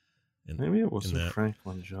 Maybe it wasn't Frank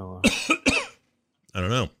Langella. I don't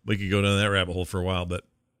know. We could go down that rabbit hole for a while, but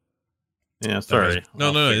yeah, sorry.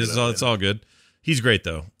 No, it's all good. He's great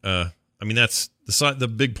though. I mean, that's the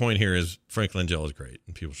big point here is Frank Langella is great,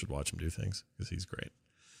 and people should watch him do things because he's great.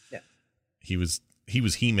 Yeah, he was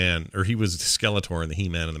He-Man, or he was Skeletor in the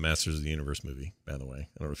He-Man and the Masters of the Universe movie. By the way,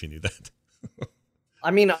 I don't know if you knew that. I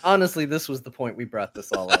mean, honestly, this was the point we brought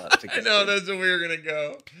this all up. I know that's where we were gonna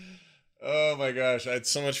go. Oh my gosh, I had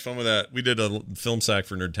so much fun with that. We did a film sack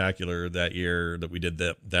for Nerdtacular that year that we did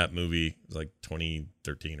that movie. It was like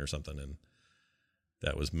 2013 or something, and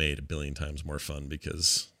that was made a billion times more fun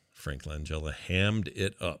because Frank Langella hammed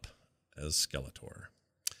it up as Skeletor.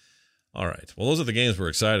 All right. Well, those are the games we're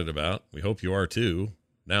excited about. We hope you are too.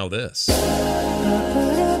 Now this.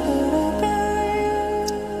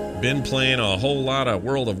 been playing a whole lot of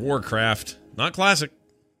World of Warcraft. Not Classic,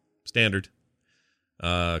 Standard.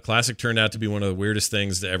 Classic turned out to be one of the weirdest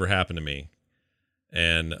things to ever happen to me.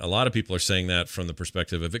 And a lot of people are saying that from the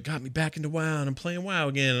perspective of it got me back into WoW and I'm playing WoW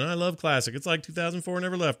again and I love Classic. It's like 2004,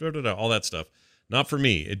 never left, all that stuff. Not for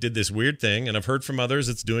me. It did this weird thing, and I've heard from others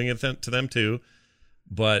it's doing it to them too.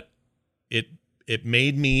 But it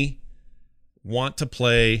made me want to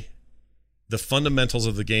play the fundamentals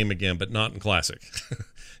of the game again, but not in Classic,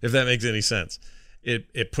 if that makes any sense.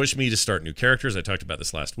 It pushed me to start new characters. I talked about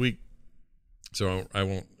this last week, so I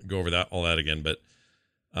won't go over all that again. But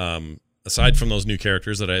aside from those new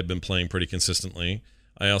characters that I had been playing pretty consistently,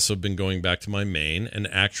 I also been going back to my main and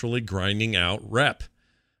actually grinding out rep,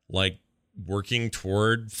 like working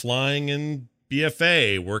toward flying in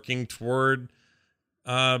BFA, working toward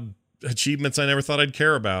achievements I never thought I'd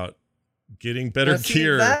care about, getting better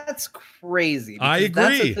gear. That's crazy. I agree.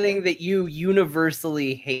 That's a thing that you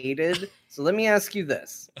universally hated. So let me ask you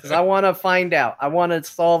this, because I want to find out. I want to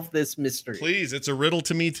solve this mystery. Please, it's a riddle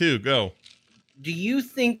to me too. Go. Do you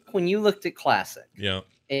think when you looked at Classic,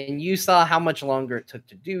 and you saw how much longer it took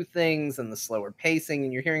to do things and the slower pacing,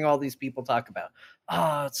 and you're hearing all these people talk about,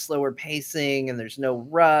 it's slower pacing and there's no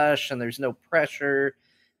rush and there's no pressure.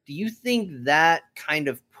 Do you think that kind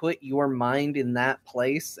of put your mind in that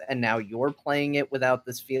place and now you're playing it without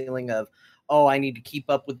this feeling of, I need to keep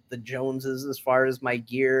up with the Joneses as far as my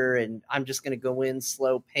gear and I'm just going to go in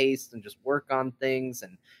slow paced and just work on things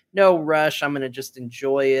and no rush. I'm going to just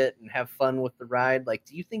enjoy it and have fun with the ride. Like,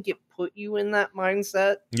 do you think it put you in that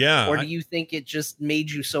mindset? Yeah. Or do you think it just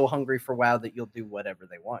made you so hungry for WoW that you'll do whatever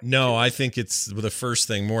they want? No, I think it's the first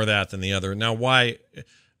thing, more that than the other. Now, why?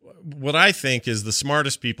 What I think is the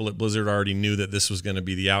smartest people at Blizzard already knew that this was going to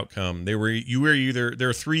be the outcome. There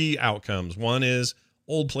are three outcomes. One is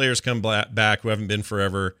old players come back who haven't been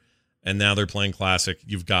forever, and now they're playing Classic.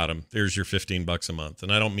 You've got them. There's your $15 a month.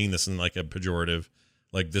 And I don't mean this in like a pejorative.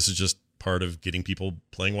 Like, this is just part of getting people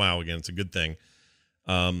playing WoW again. It's a good thing.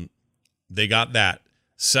 They got that.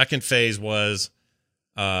 Second phase was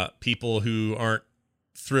people who aren't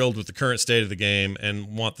thrilled with the current state of the game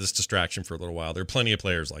and want this distraction for a little while. There are plenty of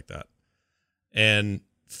players like that. And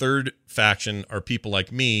third faction are people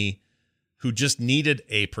like me who just needed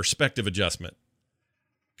a perspective adjustment,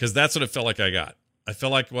 because that's what it felt like I got. I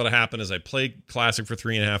felt like what happened is I played Classic for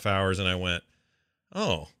 3.5 hours and I went,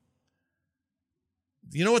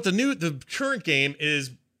 you know what? The current game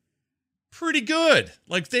is pretty good.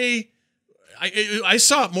 Like I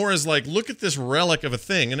saw it more as like, look at this relic of a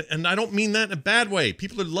thing. And I don't mean that in a bad way.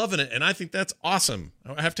 People are loving it. And I think that's awesome.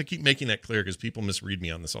 I have to keep making that clear because people misread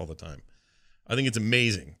me on this all the time. I think it's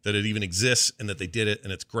amazing that it even exists and that they did it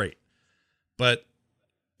and it's great. But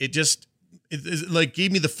it like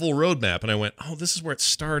gave me the full roadmap and I went, this is where it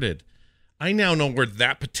started. I now know where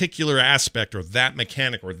that particular aspect or that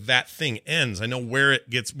mechanic or that thing ends. I know where it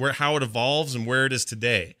gets, how it evolves and where it is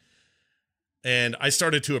today. And I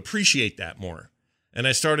started to appreciate that more. And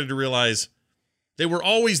I started to realize they were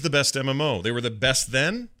always the best MMO. They were the best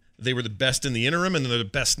then, they were the best in the interim, and they're the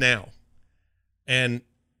best now. And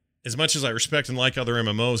as much as I respect and like other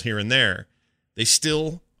MMOs here and there, they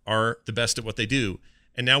still are the best at what they do.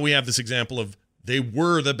 And now we have this example of they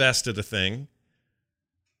were the best at a thing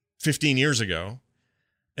 15 years ago,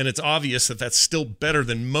 and it's obvious that that's still better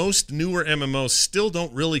than most newer MMOs still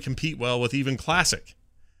don't really compete well with even Classic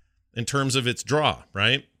in terms of its draw,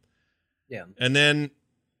 right? Yeah. And then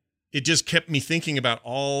it just kept me thinking about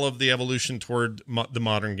all of the evolution toward the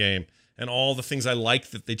modern game and all the things I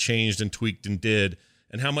liked that they changed and tweaked and did,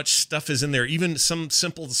 and how much stuff is in there. Even some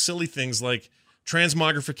simple, silly things like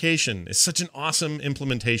transmogrification is such an awesome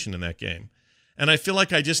implementation in that game. And I feel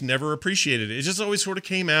like I just never appreciated it. It just always sort of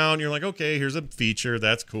came out and you're like, okay, here's a feature.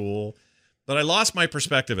 That's cool. But I lost my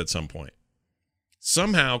perspective at some point.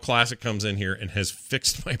 Somehow Classic comes in here and has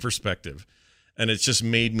fixed my perspective. And it's just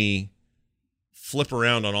made me flip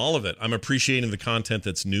around on all of it. I'm appreciating the content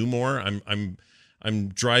that's new more. I'm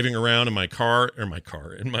driving around in my car, on my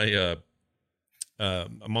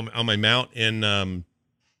mount in, I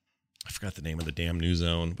forgot the name of the damn new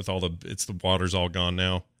zone with the water's all gone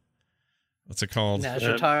now. What's it called?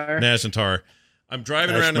 Nazjatar. I'm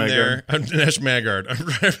driving around in there. I'm Nash Magard. I'm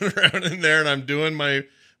driving around in there and I'm doing my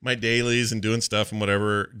dailies and doing stuff and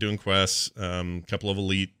whatever, doing quests, couple of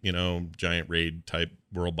elite, giant raid type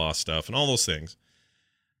world boss stuff and all those things.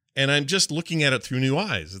 And I'm just looking at it through new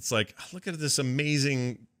eyes. It's like, look at this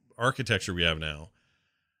amazing architecture we have now.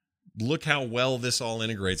 Look how well this all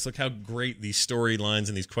integrates. Look how great these storylines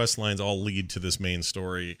and these quest lines all lead to this main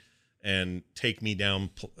story and take me down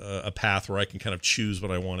a path where I can kind of choose what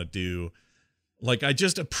I want to do. Like, I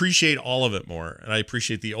just appreciate all of it more. And I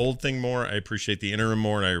appreciate the old thing more. I appreciate the interim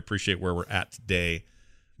more. And I appreciate where we're at today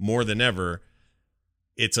more than ever.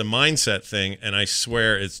 It's a mindset thing. And I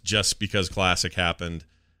swear it's just because Classic happened.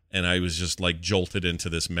 And I was just like jolted into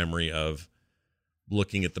this memory of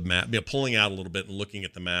looking at the map, pulling out a little bit and looking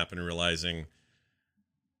at the map and realizing,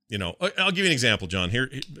 I'll give you an example, John. Here,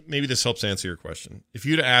 maybe this helps answer your question. If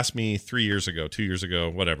you'd asked me 3 years ago, 2 years ago,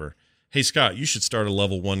 whatever, hey, Scott, you should start a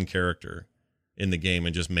level 1 character in the game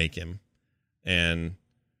and just make him, and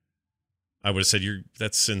I would have said,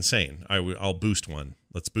 that's insane. I'll boost one.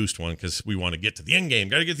 Let's boost one because we want to get to the end game.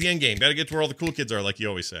 Got to get to the end game. Got to get to where all the cool kids are, like you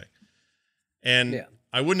always say. And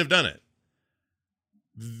I wouldn't have done it.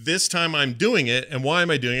 This time I'm doing it, and why am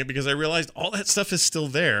I doing it? Because I realized all that stuff is still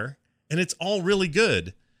there, and it's all really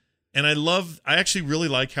good. And I actually really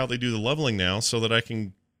like how they do the leveling now, so that I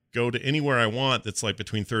can go to anywhere I want that's like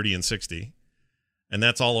between 30 and 60. And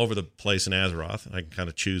that's all over the place in Azeroth. And I can kind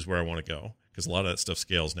of choose where I want to go because a lot of that stuff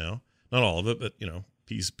scales now. Not all of it, but,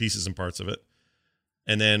 pieces and parts of it.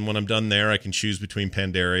 And then when I'm done there, I can choose between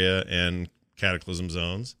Pandaria and Cataclysm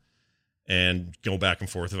zones and go back and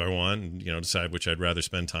forth if I want and, decide which I'd rather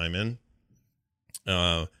spend time in.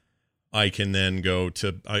 I can then go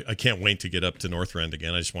to... I can't wait to get up to Northrend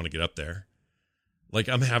again. I just want to get up there. Like,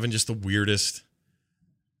 I'm having just the weirdest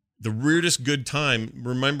good time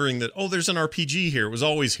remembering that, there's an RPG here. It was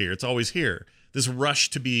always here. It's always here. This rush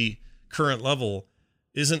to be current level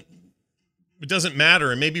it doesn't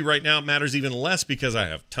matter. And maybe right now it matters even less because I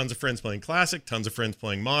have tons of friends playing Classic, tons of friends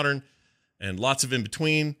playing Modern, and lots of in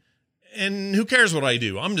between. And who cares what I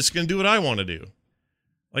do? I'm just going to do what I want to do.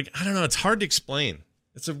 Like, I don't know. It's hard to explain.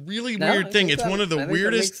 It's a really weird thing. It's one of the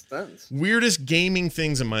weirdest gaming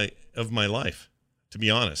things of my life. To be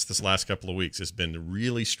honest, this last couple of weeks has been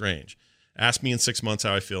really strange. Ask me in 6 months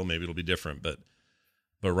how I feel. Maybe it'll be different. But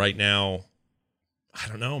right now, I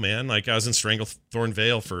don't know, man. Like, I was in Stranglethorn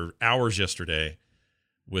Vale for hours yesterday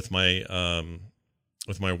with my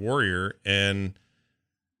warrior, and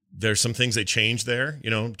there's some things they changed there.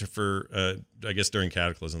 I guess during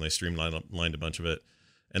Cataclysm they streamlined a bunch of it,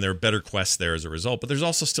 and there are better quests there as a result. But there's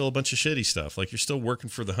also still a bunch of shitty stuff. Like, you're still working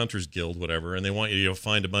for the Hunters Guild, whatever, and they want you to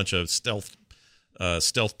find a bunch of stealth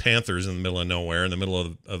panthers in the middle of nowhere, in the middle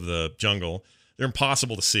of the jungle. They're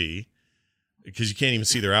impossible to see because you can't even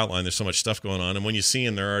see their outline. There's so much stuff going on. And when you see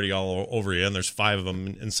them, they're already all over you, and there's 5 of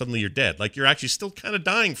them, and suddenly you're dead. Like, you're actually still kind of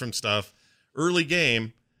dying from stuff early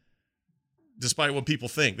game, despite what people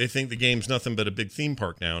think. They think the game's nothing but a big theme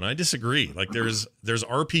park now, and I disagree. Like, there's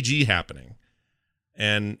RPG happening.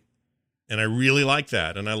 And I really like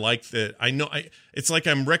that. And I like that. It's like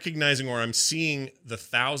I'm recognizing, or I'm seeing the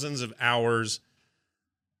thousands of hours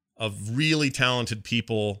of really talented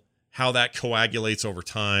people, how that coagulates over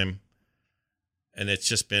time. And it's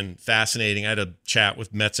just been fascinating. I had a chat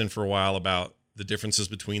with Metzen for a while about the differences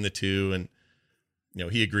between the two. And,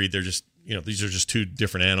 he agreed they're just, these are just two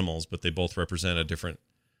different animals, but they both represent a different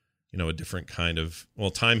kind of,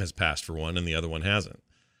 time has passed for one and the other one hasn't.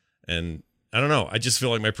 And I don't know. I just feel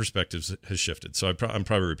like my perspective has shifted. So I'm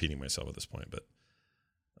probably repeating myself at this point, but,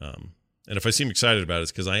 and if I seem excited about it,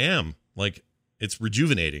 it's because I am. Like, it's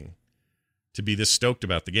rejuvenating to be this stoked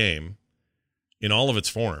about the game in all of its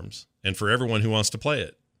forms and for everyone who wants to play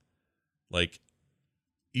it. Like,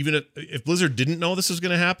 even if Blizzard didn't know this was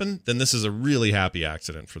going to happen, then this is a really happy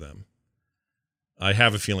accident for them. I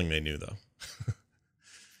have a feeling they knew, though.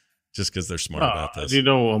 Just because they're smart about this. Do you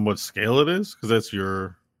know on what scale it is? Because that's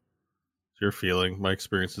your feeling. My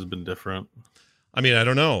experience has been different. I mean, I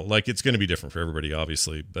don't know. Like, it's going to be different for everybody,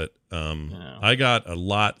 obviously. But I got a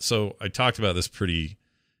lot. So I talked about this pretty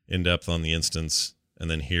in depth on the instance and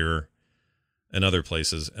then here and other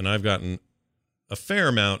places. And I've gotten a fair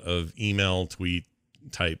amount of email, tweet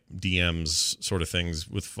type DMs sort of things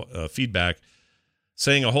with feedback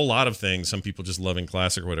saying a whole lot of things. Some people just loving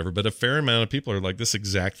Classic or whatever. But a fair amount of people are like, this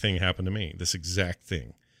exact thing happened to me. This exact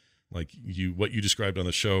thing. Like, what you described on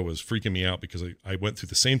the show was freaking me out because I went through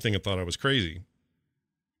the same thing and thought I was crazy.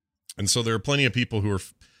 And so there are plenty of people who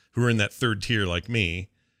are in that third tier like me,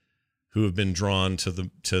 who have been drawn to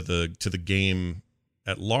the game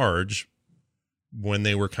at large when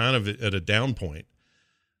they were kind of at a down point.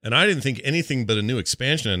 And I didn't think anything but a new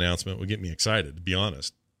expansion announcement would get me excited, to be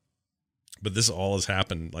honest. But this all has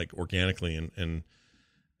happened like organically, and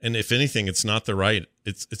if anything, it's not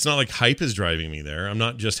it's not like hype is driving me there. I'm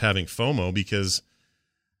not just having FOMO because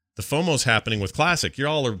the FOMO's happening with Classic. You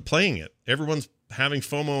all are playing it. Everyone's having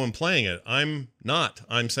FOMO and playing it. I'm not.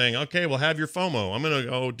 I'm saying, okay, well, have your FOMO. I'm going to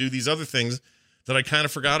go do these other things that I kind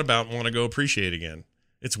of forgot about and want to go appreciate again.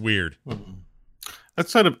 It's weird.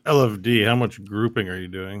 Outside of LFD, how much grouping are you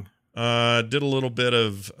doing? Did a little bit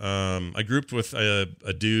of. I grouped with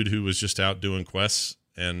a dude who was just out doing quests,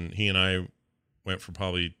 and he and I went for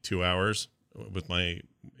probably 2 hours with my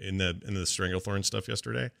in the Stranglethorn stuff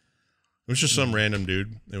yesterday. It was just some random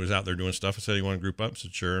dude that was out there doing stuff. I said, "You want to group up?" I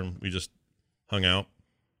said, "Sure." And we just hung out.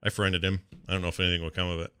 I friended him. I don't know if anything will come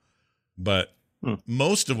of it, but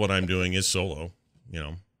most of what I'm doing is solo.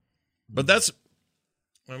 But that's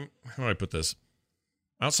how do I put this?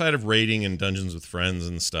 Outside of raiding and dungeons with friends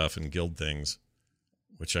and stuff and guild things,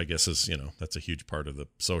 which I guess is, that's a huge part of the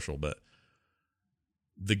social, but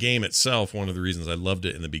the game itself, one of the reasons I loved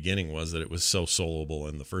it in the beginning was that it was so soloable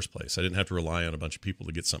in the first place. I didn't have to rely on a bunch of people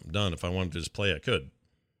to get something done. If I wanted to just play, I could.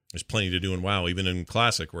 There's plenty to do in WoW, even in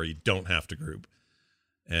Classic, where you don't have to group.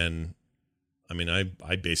 And, I mean,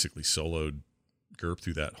 I basically soloed GURP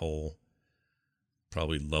through that whole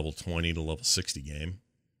probably level 20 to level 60 game.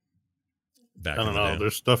 I don't know.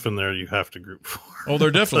 There's stuff in there you have to group for. Oh,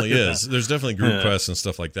 there definitely is. There's definitely group quests and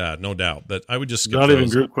stuff like that, no doubt. But I would just skip not those. Even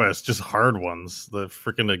group quests, just hard ones. The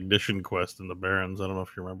freaking ignition quest in the Barrens. I don't know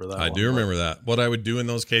if you remember that. I do remember that. What I would do in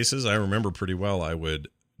those cases, I remember pretty well. I would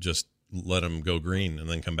just let them go green and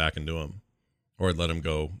then come back and do them, or I'd let them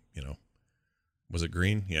go. Was it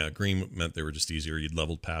green? Yeah, green meant they were just easier. You'd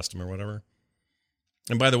leveled past them or whatever.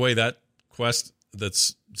 And by the way, that quest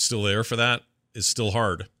that's still there for that is still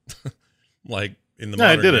hard. Like in the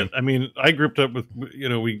I did game. it. I mean, I grouped up with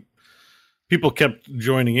people kept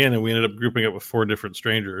joining in, and we ended up grouping up with 4 different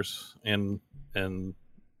strangers and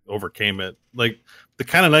overcame it. Like the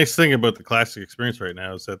kind of nice thing about the Classic experience right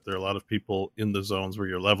now is that there are a lot of people in the zones where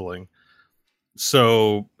you're leveling.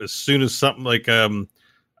 So as soon as something like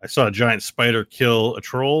I saw a giant spider kill a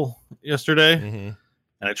troll yesterday, and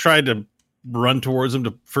I tried to run towards them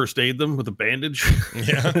to first aid them with a bandage.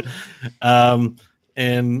 Yeah.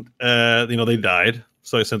 And they died.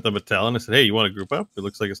 So I sent them a tell and I said, "Hey, you want to group up? It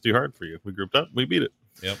looks like it's too hard for you." We grouped up, we beat it.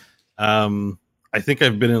 Yep. I think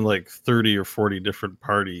I've been in like 30 or 40 different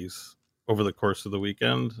parties over the course of the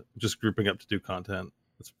weekend, just grouping up to do content.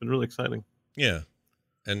 It's been really exciting. Yeah.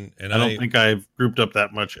 And I don't think I've grouped up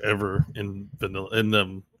that much ever in vanilla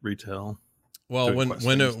in retail. Well,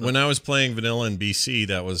 when I was playing vanilla in BC,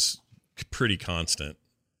 that was pretty constant.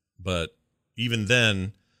 But even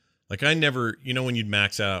then, like I never, when you'd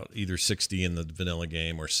max out either 60 in the vanilla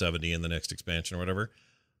game or 70 in the next expansion or whatever,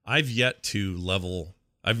 I've yet to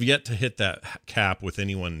hit that cap with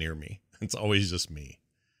anyone near me. It's always just me.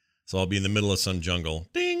 So I'll be in the middle of some jungle,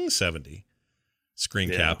 ding, 70.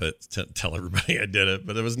 Screen cap it, tell everybody I did it,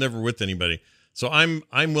 but it was never with anybody. So I'm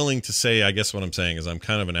willing to say, I guess what I'm saying is I'm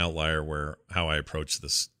kind of an outlier where how I approach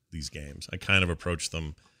these games. I kind of approach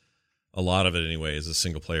them, a lot of it anyway, as a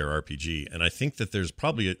single player RPG. And I think that there's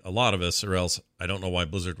probably a lot of us, or else I don't know why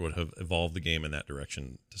Blizzard would have evolved the game in that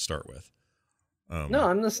direction to start with. No,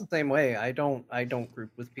 I'm the same way. I don't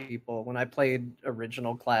group with people. When I played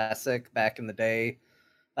original Classic back in the day,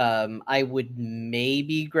 I would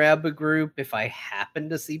maybe grab a group if I happened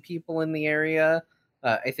to see people in the area.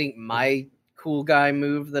 I think my cool guy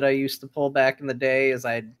move that I used to pull back in the day is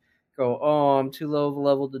I'd go, "Oh, I'm too low of a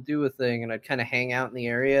level to do a thing," and I'd kind of hang out in the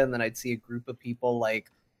area, and then I'd see a group of people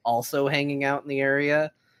like also hanging out in the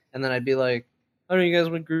area, and then I'd be like, "Oh, you guys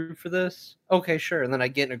want group for this? Okay, sure." And then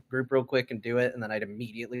I'd get in a group real quick and do it, and then I'd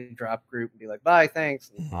immediately drop group and be like, "Bye,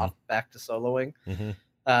 thanks," and off back to soloing.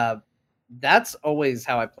 That's always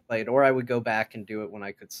how I played, or I would go back and do it when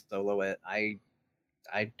I could solo it. I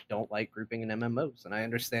don't like grouping in MMOs, and I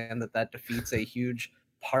understand that defeats a huge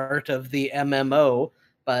part of the MMO,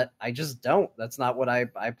 but I just don't. That's not what I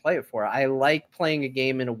play it for. I like playing a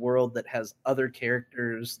game in a world that has other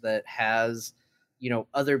characters, that has,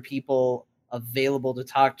 other people available to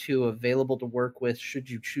talk to, available to work with, should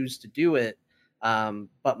you choose to do it.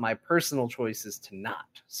 But my personal choice is to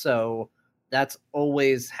not. So that's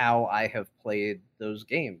always how I have played those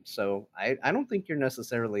games. So I don't think you're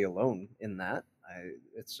necessarily alone in that.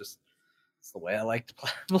 It's the way I like to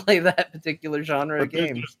play that particular genre of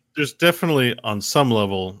game. There's definitely, on some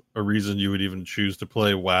level, a reason you would even choose to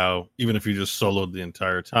play WoW, even if you just soloed the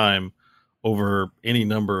entire time, over any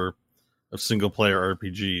number of single-player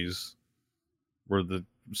RPGs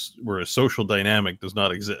where a social dynamic does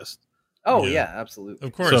not exist. Oh yeah, absolutely.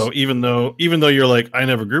 Of course. So even though you're like, I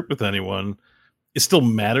never group with anyone, it still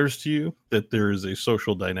matters to you that there is a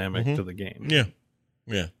social dynamic to the game. Yeah.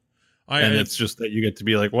 Yeah. It's just that you get to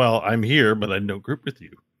be like, well, I'm here, but I don't group with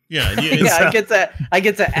you. Yeah. Yeah, I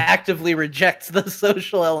get to actively reject the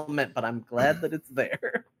social element, but I'm glad that it's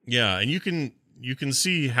there. Yeah, and you can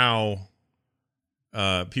see how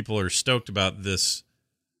people are stoked about this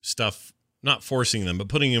stuff, not forcing them, but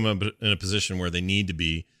putting them in a position where they need to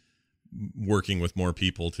be working with more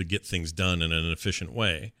people to get things done in an efficient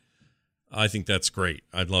way. I think that's great.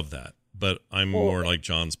 I'd love that. But I'm more like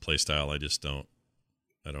John's playstyle. I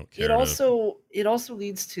don't care. It also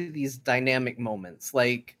leads to these dynamic moments.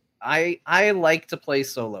 Like I like to play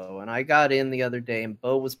solo, and I got in the other day and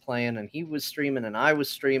Bo was playing and he was streaming and I was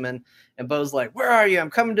streaming, and Bo's like, "Where are you?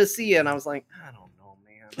 I'm coming to see you." And I was like, "I don't know,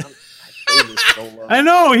 man. I play this solo." I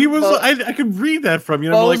know he was. I could read that from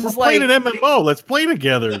you. I'm like, "We're playing an MMO. Let's play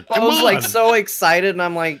together." I was like so excited, and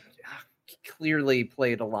I'm like, clearly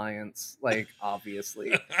played Alliance, like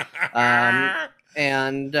obviously,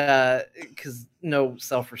 and because no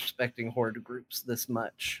self-respecting horde groups this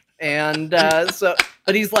much, and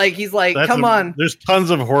but he's like, come on. There's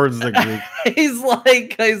tons of hordes that group. he's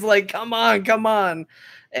like, come on,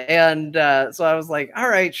 and so I was like, all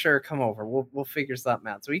right, sure, come over. We'll figure something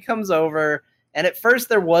out. So he comes over. And at first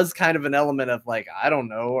there was kind of an element of like, I don't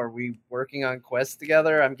know, are we working on quests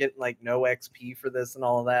together? I'm getting like no XP for this and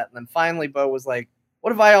all of that. And then finally Bo was like,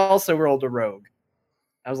 what if I also rolled a rogue?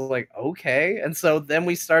 I was like, okay. And so then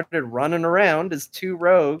we started running around as two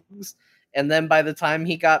rogues. And then by the time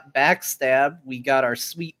he got backstabbed, we got our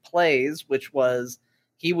sweet plays, which was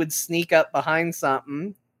he would sneak up behind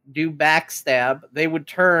something, do backstab. They would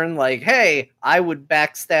turn like, hey, I would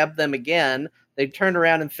backstab them again. They'd turn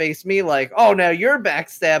around and face me like, oh, now you're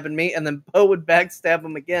backstabbing me. And then Bo would backstab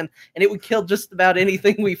him again. And it would kill just about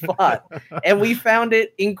anything we fought. And we found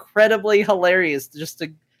it incredibly hilarious just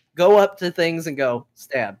to go up to things and go,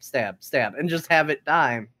 stab, and just have it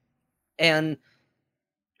die. And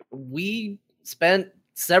we spent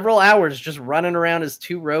several hours just running around as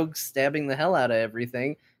two rogues, stabbing the hell out of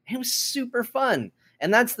everything. And it was super fun.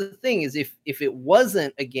 And that's the thing, is if it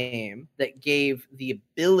wasn't a game that gave the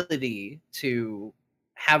ability to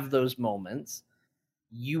have those moments,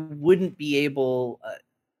 you wouldn't be able,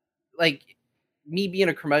 like me being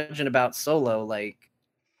a curmudgeon about solo, like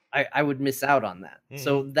I would miss out on that. Mm-hmm.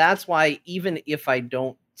 So that's why even if I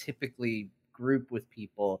don't typically group with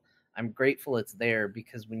people, I'm grateful it's there,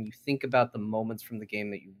 because when you think about the moments from the game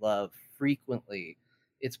that you love, frequently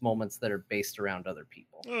it's moments that are based around other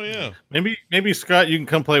people. Oh yeah. Maybe Scott, you can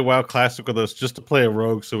come play WoW Classic with us just to play a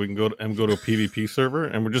rogue, so we can go to a PvP server,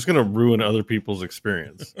 and we're just going to ruin other people's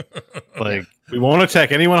experience. Like, we won't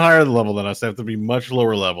attack anyone higher level than us. They have to be much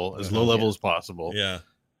lower level, as low level as possible. Yeah.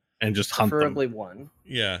 And just hunt preferably them. One.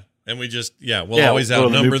 Yeah. And we just we'll always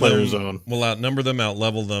outnumber them. We'll outnumber them,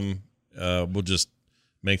 outlevel them. We'll just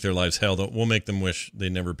make their lives hell. We'll make them wish they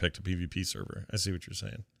never picked a PvP server. I see what you're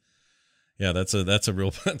saying. Yeah, that's a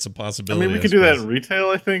possibility. I mean, we could do that in retail,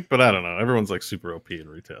 I think, but I don't know. Everyone's like super OP in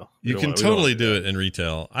retail. You can totally do it in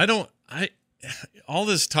retail. All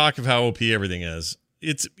this talk of how OP everything is,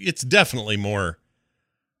 it's definitely more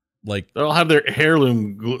like they'll have their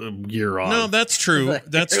heirloom gear on. No, that's true.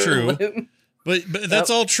 That's true. But that's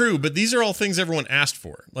all true. But these are all things everyone asked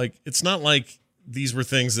for. Like, it's not like these were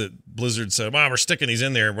things that Blizzard said, "Wow, we're sticking these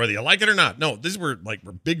in there whether you like it or not." No, these were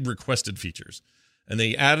big requested features. And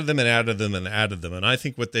they added them and added them and added them. And I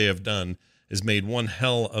think what they have done is made one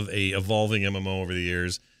hell of a evolving MMO over the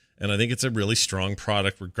years. And I think it's a really strong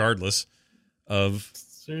product regardless of...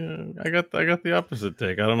 Yeah, I got the opposite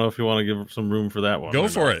take. I don't know if you want to give some room for that one. Go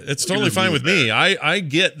for it. It's totally fine with me. I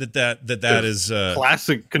get that is...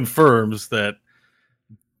 Classic confirms that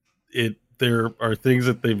there are things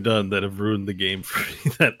that they've done that have ruined the game for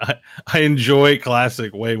me. That I enjoy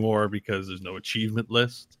Classic way more because there's no achievement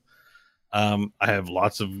list. I have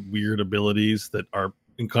lots of weird abilities that are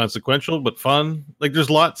inconsequential but fun. Like, there's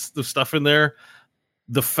lots of stuff in there.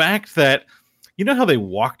 The fact that, you know how they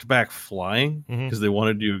walked back flying because they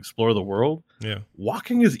wanted to explore the world? Yeah.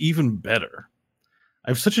 Walking is even better.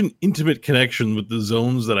 I have such an intimate connection with the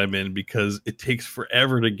zones that I'm in because it takes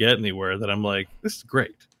forever to get anywhere that I'm like, this is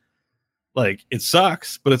great. Like, it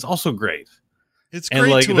sucks, but it's also great. It's great,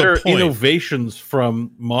 and like to there a are point. Innovations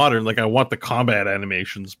from modern, like I want the combat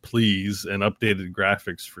animations, please, and updated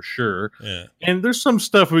graphics for sure. Yeah. And there's some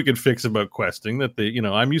stuff we could fix about questing that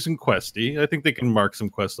I'm using Questy. I think they can mark some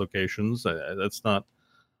quest locations. That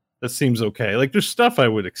seems okay. Like, there's stuff I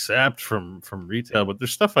would accept from retail, but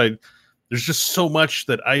there's just so much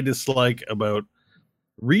that I dislike about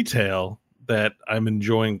retail that I'm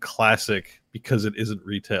enjoying Classic because it isn't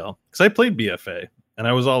retail. Because I played BFA. And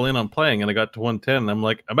I was all in on playing, and I got to 110, and I'm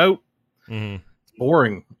like, I'm out. Mm-hmm. It's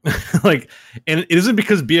boring. And it isn't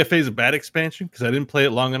because BFA is a bad expansion, because I didn't play it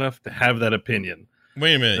long enough to have that opinion.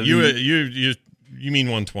 Wait a minute. You mean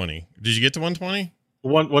 120? Did you get to 120?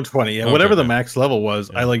 120, yeah. Okay, whatever the max level was,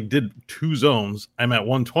 yeah. I did 2 zones. I'm at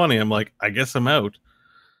 120. I'm like, I guess I'm out.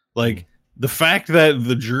 Like, the fact that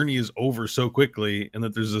the journey is over so quickly and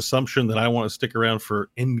that there's an assumption that I want to stick around for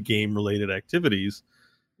end game related activities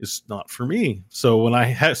is not for me. So when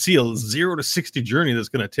I see a 0 to 60 journey that's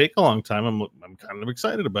going to take a long time, I'm kind of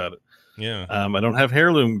excited about it. Yeah. I don't have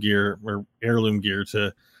heirloom gear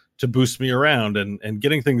to boost me around, and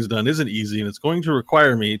getting things done isn't easy, and it's going to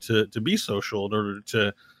require me to be social in order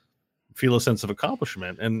to feel a sense of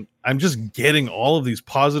accomplishment. And I'm just getting all of these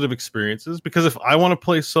positive experiences because if I want to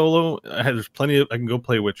play solo, there's plenty of, I can go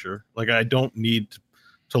play Witcher. Like I don't need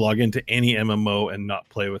to log into any MMO and not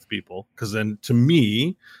play with people, because then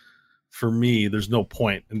for me, there's no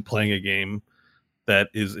point in playing a game that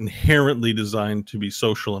is inherently designed to be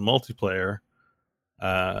social and multiplayer.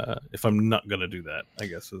 If I'm not going to do that, I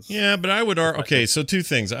guess. Yeah, but I would argue. Okay, so two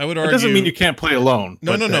things. I would argue. It doesn't mean you can't play alone.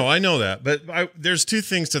 No. I know that. But there's two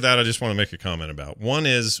things to that I just want to make a comment about. One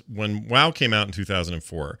is when WoW came out in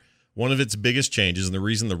 2004, one of its biggest changes, and the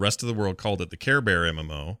reason the rest of the world called it the Care Bear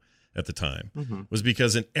MMO at the time, was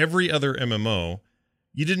because in every other MMO,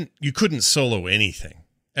 you couldn't solo anything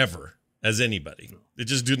ever as anybody. It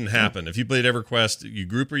just didn't happen. If you played EverQuest, you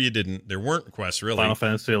group or you didn't. There weren't quests really. Final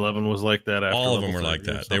Fantasy 11 was like that. After all of them were like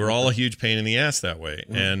that. They were all a huge pain in the ass that way,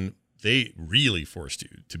 and they really forced you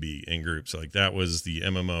to be in groups. Like that was the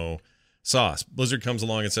MMO sauce. Blizzard comes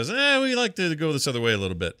along and says, we like to go this other way a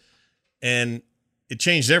little bit, and it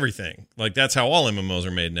changed everything. Like that's how all MMOs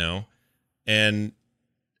are made now, and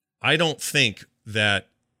I don't think that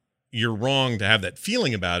you're wrong to have that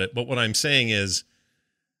feeling about it. But what I'm saying is,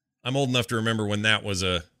 I'm old enough to remember when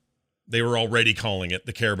they were already calling it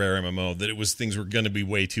the Care Bear MMO, that things were going to be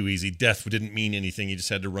way too easy. Death didn't mean anything. You just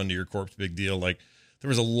had to run to your corpse, big deal. Like there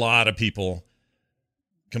was a lot of people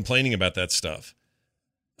complaining about that stuff.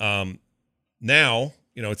 Now,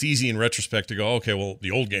 it's easy in retrospect to go, okay, well,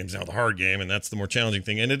 the old game's now the hard game, and that's the more challenging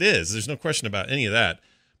thing. And it is. There's no question about any of that.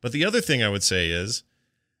 But the other thing I would say is,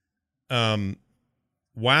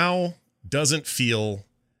 WoW doesn't feel...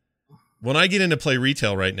 When I get into play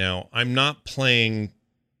retail right now, I'm not playing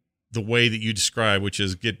the way that you describe, which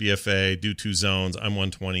is get BFA, do 2 zones, I'm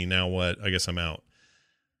 120, now what? I guess I'm out.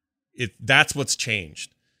 That's what's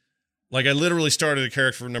changed. Like I literally started a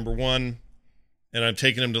character from number 1, and I'm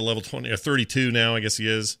taking him to level 20 or 32 now, I guess he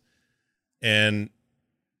is. And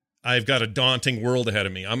I've got a daunting world ahead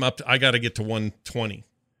of me. I got to get to 120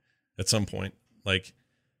 at some point. Like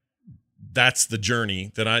that's the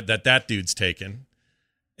journey that dude's taken.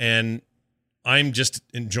 And I'm just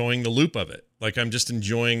enjoying the loop of it. Like I'm just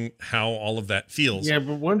enjoying how all of that feels. Yeah,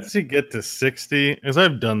 but once you get to 60, as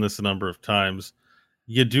I've done this a number of times,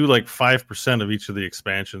 you do like 5% of each of the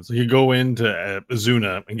expansions. So you go into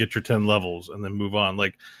Azuna and get your 10 levels and then move on.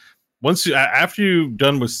 Like after you've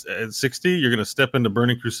done with 60, you're going to step into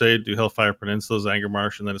Burning Crusade, do Hellfire Peninsula, Anger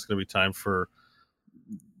Marsh, and then it's going to be time for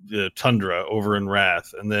the Tundra over in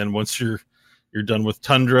Wrath. And then once you're done with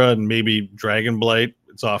Tundra and maybe Dragonblight,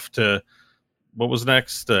 it's off to what was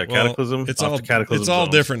next? Cataclysm. It's all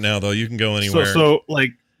different now, though. You can go anywhere.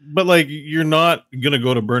 But you're not gonna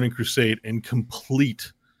go to Burning Crusade and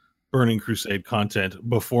complete Burning Crusade content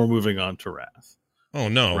before moving on to Wrath. Oh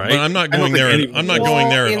no, right? But I'm not going there. I'm not going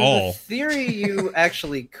there at all. In theory, you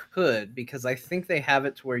actually could, because I think they have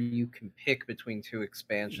it to where you can pick between 2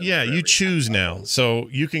 expansions. Yeah, you choose now, so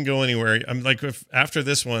you can go anywhere. I'm like, if after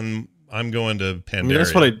this one, I'm going to Pandaria. I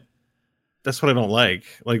mean, that's what I don't like.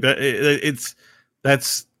 Like that,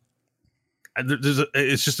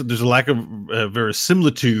 there's a lack of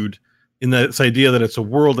verisimilitude in this idea that it's a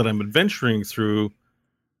world that I'm adventuring through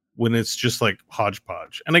when it's just like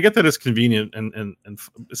hodgepodge. And I get that it's convenient, and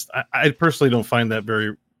I personally don't find that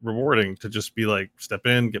very rewarding to just be like step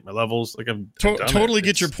in, get my levels. Like I've totally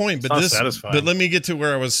get your point, but let me get to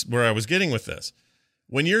where I was getting with this.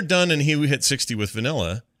 When you're done and you hit 60 with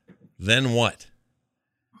vanilla, then what?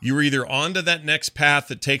 You were either on to that next path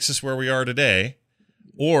that takes us where we are today,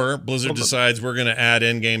 or Blizzard decides we're going to add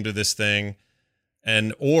endgame to this thing,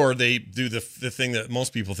 or they do the thing that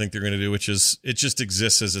most people think they're going to do, which is it just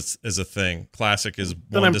exists as a thing. Classic is 1 to 60.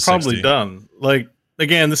 Then I'm probably done. Like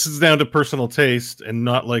again, this is down to personal taste and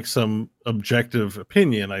not like some objective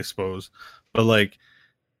opinion, I suppose. But like,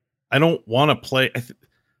 I don't want to play.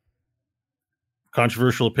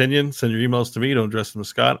 Controversial opinion. Send your emails to me. Don't address them to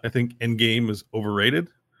Scott. I think endgame is overrated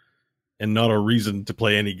and not a reason to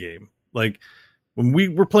play any game. Like when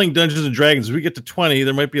we're playing Dungeons and Dragons, we get to 20,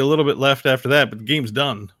 there might be a little bit left after that, but the game's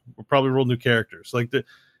done. We'll probably roll new characters. Like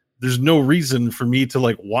there's no reason for me to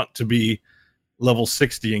like want to be level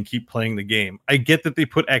 60 and keep playing the game. I get that they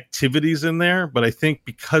put activities in there, but I think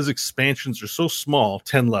because expansions are so small,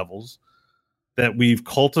 10 levels, that we've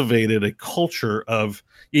cultivated a culture of,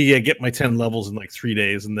 get my 10 levels in like 3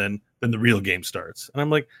 days and then then the real game starts. And I'm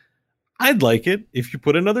like, I'd like it if you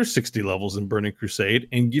put another 60 levels in Burning Crusade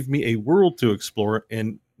and give me a world to explore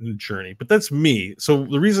and journey. But that's me. So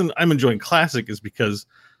the reason I'm enjoying Classic is because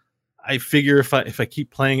I figure if I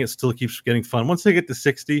keep playing it, still keeps getting fun. Once I get to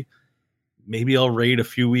 60, maybe I'll raid a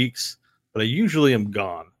few weeks, but I usually am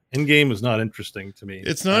gone. In game is not interesting to me.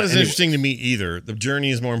 It's not as interesting to me either. The journey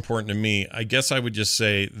is more important to me. I guess I would just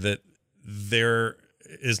say that there,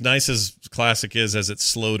 as nice as Classic is, as it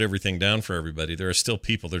slowed everything down for everybody, there are still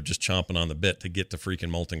people that are just chomping on the bit to get to freaking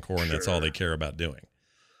Molten Core, and that's all they care about doing.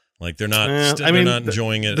 Like they're not, they're not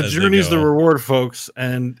enjoying it. The journey's the reward, folks,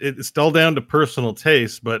 and it's all down to personal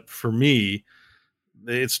taste. But for me,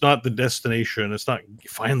 it's not the destination. It's not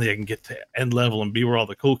finally I can get to end level and be where all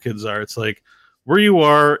the cool kids are. It's like where you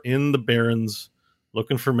are in the Barrens,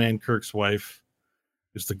 looking for Mankirk's wife,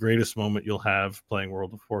 is the greatest moment you'll have playing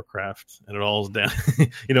World of Warcraft, and it all is down.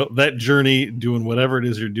 That journey, doing whatever it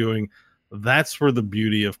is you're doing. That's where the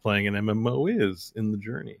beauty of playing an MMO is, in the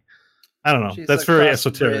journey. I don't know. She's that's very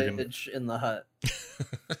esoteric. In the hut.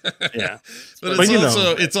 Yeah, but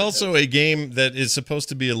it's also a game that is supposed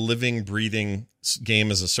to be a living, breathing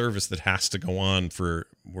game as a service that has to go on for.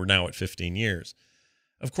 We're now at 15 years.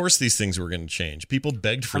 Of course, these things were going to change. People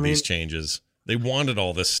begged for these changes. They wanted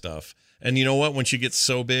all this stuff. And you know what? Once you get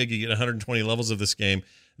so big, you get 120 levels of this game,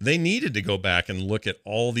 they needed to go back and look at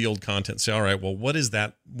all the old content and say, all right, well, what is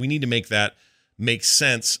that? We need to make that make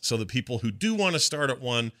sense so that people who do want to start at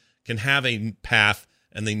one can have a path,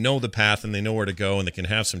 and they know the path, and they know where to go, and they can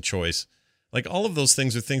have some choice. Like, all of those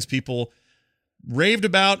things are things people raved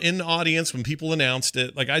about in the audience when people announced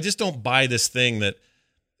it. Like, I just don't buy this thing that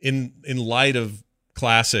in light of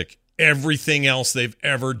Classic, everything else they've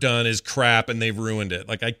ever done is crap and they've ruined it.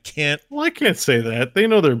 Like, I can't say that. They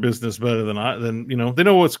know their business better than they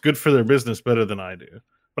know what's good for their business better than I do.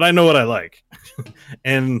 But I know what I like.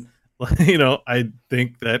 And I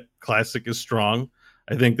think that Classic is strong.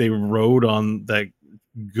 I think they rode on that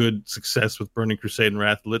good success with Burning Crusade and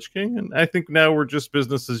Wrath of the Lich King, and I think now we're just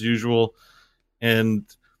business as usual. And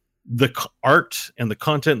the art and the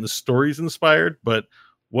content and the story is inspired, but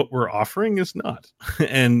what we're offering is not.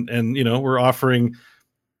 and we're offering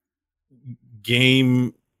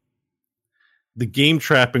the game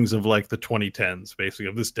trappings of like the 2010s, basically,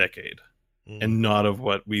 of this decade, and not of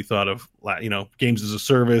what we thought of. Games as a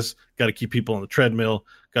service, got to keep people on the treadmill,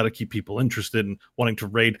 got to keep people interested and wanting to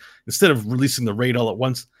raid. Instead of releasing the raid all at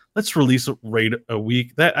once, let's release a raid a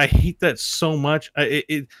week. That I hate that so much.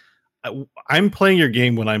 I'm playing your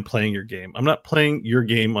game when I'm playing your game. I'm not playing your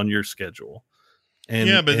game on your schedule.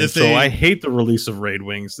 I hate the release of raid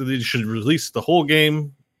wings. They should release the whole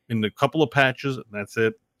game in a couple of patches, and that's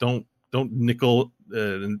it. Don't nickel.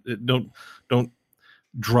 Don't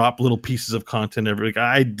drop little pieces of content every week.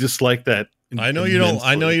 I dislike that. I know you don't.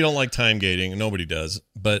 I know you don't like time gating. Nobody does.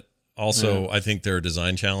 But also, I think there are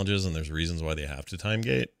design challenges, and there's reasons why they have to time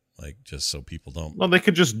gate, like just so people don't. Well, they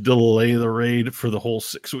could just delay the raid for the whole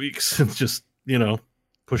 6 weeks and just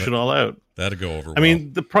push it all out. That'd go over. I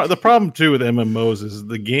mean, the problem too with MMOs is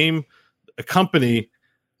a company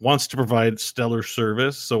wants to provide stellar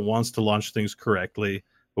service, so wants to launch things correctly.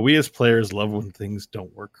 But we as players love when things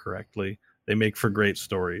don't work correctly. They make for great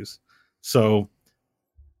stories. So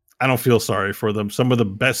I don't feel sorry for them. Some of the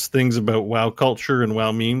best things about WoW culture and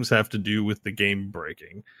WoW memes have to do with the game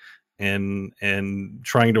breaking. And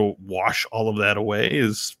trying to wash all of that away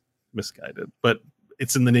is misguided. But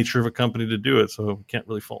it's in the nature of a company to do it, so can't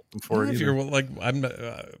really fault them for it either. I'm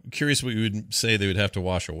curious what you would say they would have to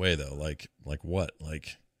wash away, though. Like what?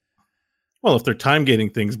 Well, if they're time gating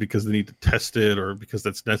things because they need to test it, or because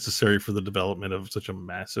that's necessary for the development of such a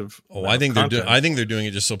massive. I think they're doing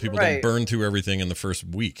it just so people don't burn through everything in the first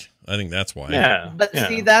week. I think that's why. Yeah, but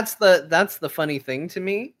see, that's the funny thing to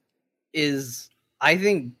me is I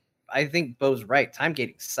think Bo's right. Time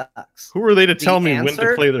gating sucks. Who are they to tell me when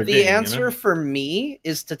to play their game? The answer for me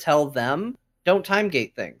is to tell them, don't time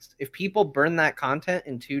gate things. If people burn that content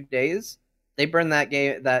in 2 days, they burn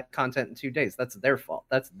that content in 2 days. That's their fault.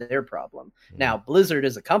 That's their problem. Now, Blizzard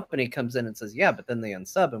as a company comes in and says, yeah, but then they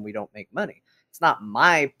unsub and we don't make money. It's not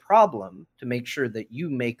my problem to make sure that you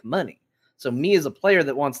make money. So me as a player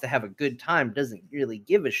that wants to have a good time doesn't really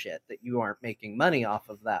give a shit that you aren't making money off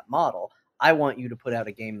of that model. I want you to put out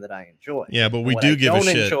a game that I enjoy. Yeah, but we do give a shit. What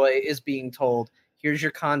I don't enjoy is being told, here's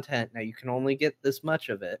your content. Now you can only get this much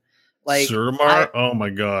of it. Like Suramar, oh my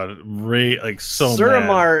god,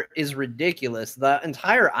 Suramar is ridiculous. The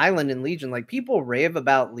entire island in Legion, like people rave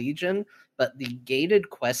about Legion, but the gated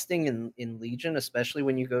questing in Legion, especially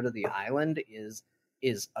when you go to the island, is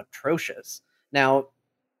atrocious. Now,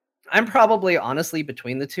 I'm probably honestly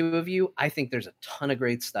between the two of you. I think there's a ton of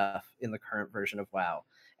great stuff in the current version of WoW.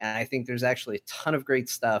 And I think there's actually a ton of great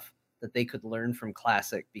stuff that they could learn from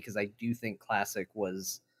Classic, because I do think Classic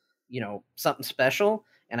was, something special.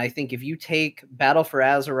 And I think if you take Battle for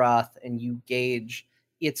Azeroth and you gauge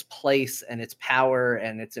its place and its power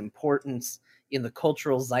and its importance in the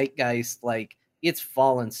cultural zeitgeist, like, it's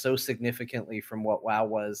fallen so significantly from what WoW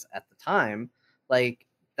was at the time. Like,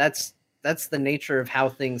 that's the nature of how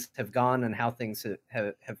things have gone and how things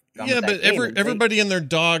have gone. Yeah, but everybody and their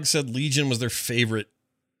dog said Legion was their favorite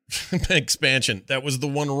expansion. That was the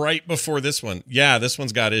one right before this one. Yeah, this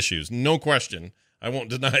one's got issues, no question. I won't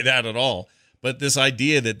deny that at all. But this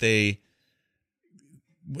idea that I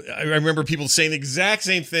remember people saying the exact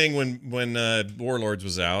same thing when Warlords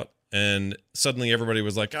was out, and suddenly everybody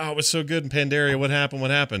was like, "Oh, it was so good in Pandaria. What happened?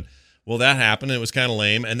 What happened?" Well, that happened, and it was kind of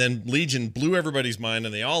lame. And then Legion blew everybody's mind,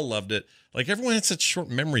 and they all loved it. Like, everyone had such short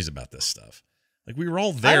memories about this stuff. Like, we were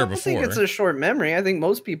all there before. I don't think it's a short memory. I think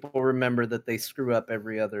most people remember that they screw up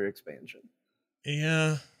every other expansion.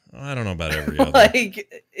 Yeah, I don't know about every other.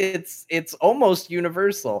 Like, it's almost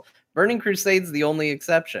universal. Burning Crusade's the only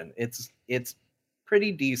exception. It's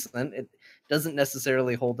pretty decent. It doesn't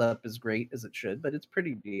necessarily hold up as great as it should, but it's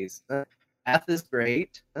pretty decent. Path is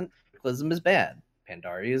great, and Cataclysm is bad.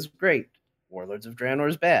 Pandaria is great. Warlords of Draenor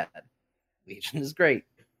is bad. Legion is great.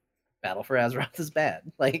 Battle for Azeroth is bad.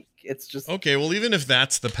 Like, it's just... Okay, well, even if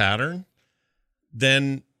that's the pattern,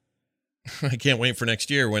 then I can't wait for next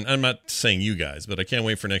year when... I'm not saying you guys, but I can't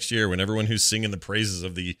wait for next year when everyone who's singing the praises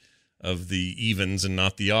of the evens and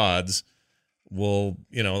not the odds will,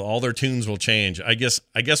 all their tunes will change. I guess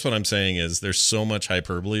what I'm saying is there's so much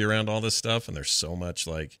hyperbole around all this stuff, and there's so much,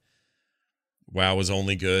 like, WoW was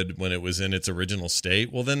only good when it was in its original state.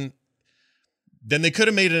 Well, then they could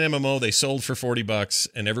have made an MMO they sold for $40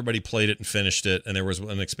 and everybody played it and finished it, and there was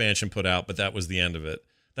an expansion put out, but that was the end of it.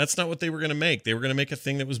 That's not what they were going to make. They were going to make a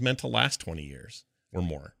thing that was meant to last 20 years or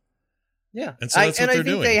more. Yeah. And so that's what they're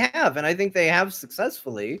doing. I think they have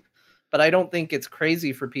successfully, but I don't think it's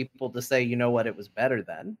crazy for people to say, you know what, it was better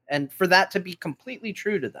then. And for that to be completely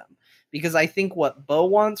true to them. Because I think what Bo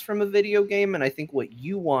wants from a video game, and I think what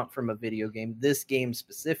you want from a video game, this game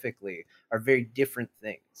specifically, are very different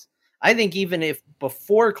things. I think even if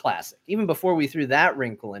before Classic, even before we threw that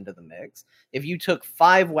wrinkle into the mix, if you took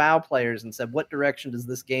 5 WoW players and said, what direction does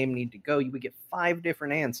this game need to go, you would get 5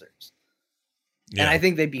 different answers. Yeah. And I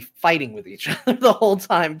think they'd be fighting with each other the whole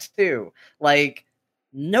time too. Like,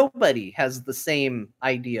 nobody has the same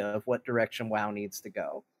idea of what direction WoW needs to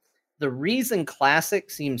go. The reason Classic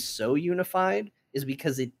seems so unified is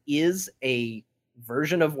because it is a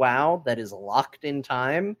version of WoW that is locked in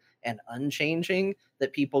time and unchanging,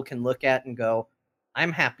 that people can look at and go,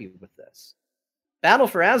 I'm happy with this. Battle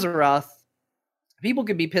for Azeroth, people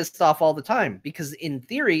could be pissed off all the time because in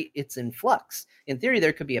theory, it's in flux. In theory,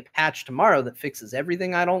 there could be a patch tomorrow that fixes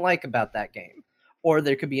everything I don't like about that game. Or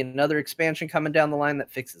there could be another expansion coming down the line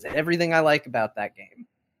that fixes everything I like about that game.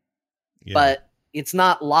 Yeah. But it's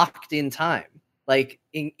not locked in time. Like,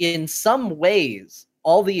 in some ways,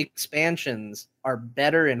 all the expansions are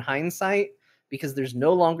better in hindsight because there's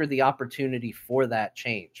no longer the opportunity for that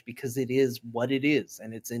change, because it is what it is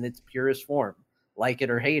and it's in its purest form, like it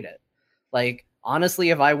or hate it. Like, honestly,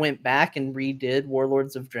 if I went back and redid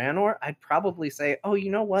Warlords of Draenor, I'd probably say, oh,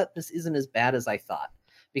 you know what? This isn't as bad as I thought,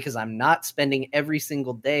 because I'm not spending every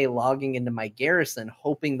single day logging into my garrison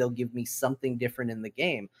hoping they'll give me something different in the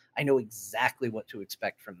game. I know exactly what to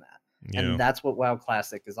expect from that. Yeah. And that's what WoW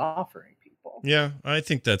Classic is offering people. Yeah, I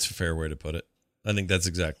think that's a fair way to put it. I think that's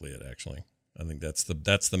exactly it, actually. I think that's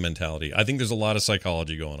the mentality. I think there's a lot of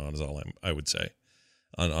psychology going on, is all I would say,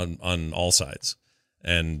 on all sides.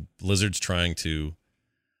 And Blizzard's trying to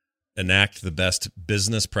enact the best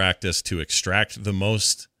business practice to extract the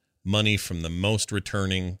most money from the most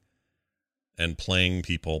returning and playing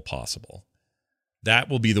people possible. That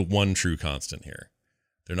will be the one true constant here.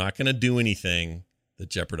 They're not going to do anything that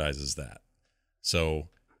jeopardizes that. So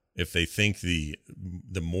if they think the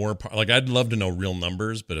more like, I'd love to know real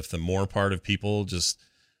numbers, but if the more part of people just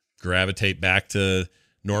gravitate back to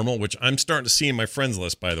normal, which I'm starting to see in my friends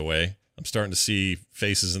list, by the way, I'm starting to see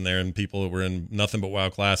faces in there and people that were in nothing but WoW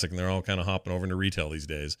Classic, and they're all kind of hopping over into retail these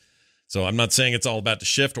days. So I'm not saying it's all about to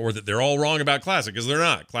shift or that they're all wrong about Classic, because they're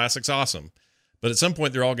not. Classic's awesome. But at some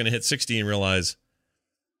point, they're all going to hit 60 and realize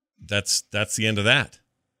that's the end of that.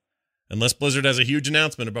 Unless Blizzard has a huge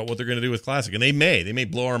announcement about what they're going to do with Classic. And they may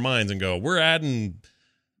blow our minds and go, we're adding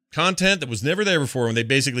content that was never there before. And they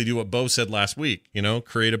basically do what Bo said last week,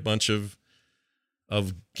 create a bunch of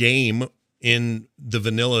game in the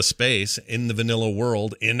vanilla space, in the vanilla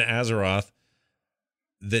world, in Azeroth,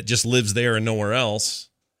 that just lives there and nowhere else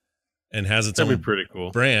and has its That'd own be pretty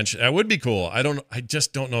cool. branch. That would be cool. I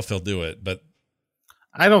just don't know if they'll do it, but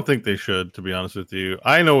I don't think they should, to be honest with you.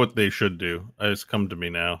 I know what they should do. It's come to me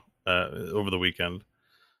now over the weekend.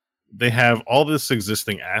 They have all this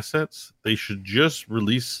existing assets. They should just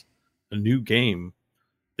release a new game.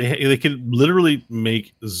 They could literally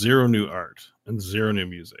make 0 new art and 0 new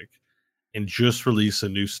music and just release a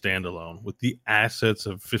new standalone with the assets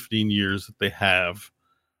of 15 years that they have.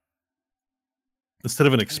 Instead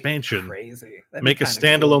of an expansion, crazy. Make a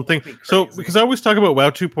standalone thing. So, because I always talk about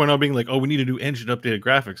WoW 2.0 being like, oh, we need a new engine, updated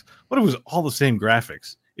graphics. What if it was all the same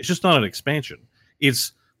graphics? It's just not an expansion.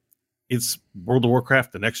 It's World of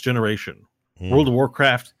Warcraft, the next generation. World of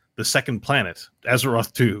Warcraft, the second planet,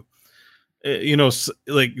 Azeroth 2.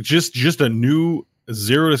 Like just a new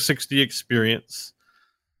 0 to 60 experience,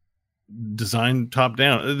 designed top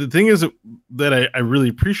down. The thing is that I really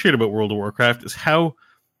appreciate about World of Warcraft is how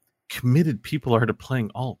committed people are to playing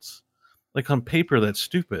alts. Like on paper, that's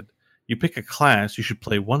stupid. You pick a class, you should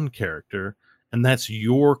play one character, and that's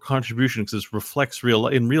your contribution because it reflects real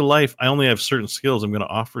life. In real life, I only have certain skills I'm going to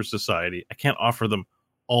offer society. I can't offer them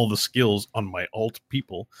all the skills on my alt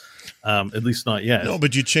people, at least not yet. No,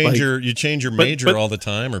 but you change your major all the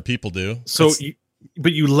time, or people do. So,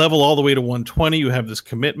 but you level all the way to 120. You have this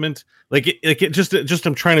commitment. Just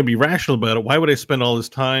I'm trying to be rational about it. Why would I spend all this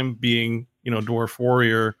time being, dwarf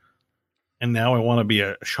warrior, and now I want to be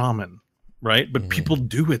a shaman, right? But people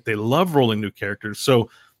do it. They love rolling new characters. So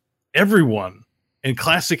everyone, and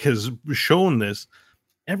Classic has shown this,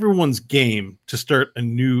 everyone's game to start a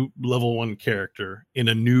new level 1 character in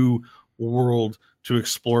a new world to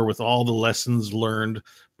explore with all the lessons learned,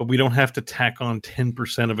 but we don't have to tack on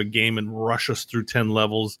 10% of a game and rush us through 10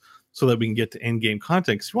 levels so that we can get to end game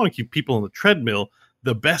content. Because you want to keep people on the treadmill.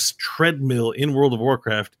 The best treadmill in World of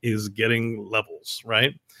Warcraft is getting levels,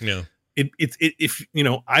 right? Yeah. If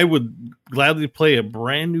I would gladly play a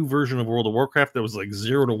brand new version of World of Warcraft that was like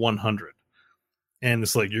 0 to 100. And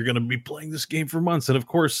it's like, you're going to be playing this game for months. And of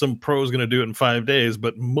course, some pro is going to do it in 5 days,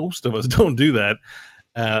 but most of us don't do that.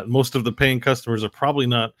 Most of the paying customers are probably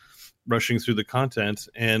not rushing through the content,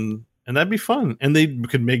 and that'd be fun. And they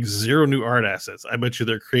could make 0 new art assets. I bet you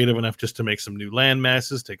they're creative enough just to make some new land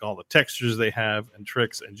masses, take all the textures they have and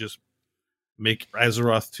tricks, and just make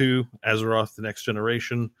Azeroth 2, Azeroth the next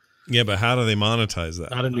generation. Yeah, but how do they monetize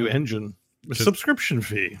that? Not a new engine. A subscription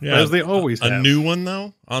fee, as they always have. A new one,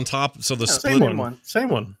 though, on top? So the split Same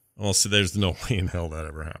one. Well, see, there's no way in hell that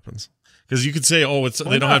ever happens. Because you could say,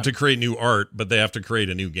 they don't have to create new art, but they have to create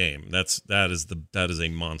a new game. That is a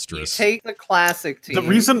monstrous. You take the classic team.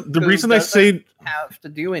 The reason I say have to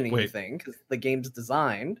do anything because the game's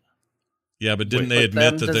designed. Yeah, but didn't they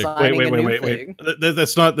admit that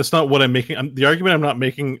wait. That's not what I'm making. The argument I'm not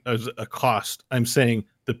making is a cost. I'm saying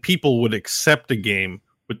the people would accept a game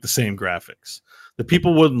with the same graphics. The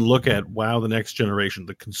people wouldn't look at WoW the next generation.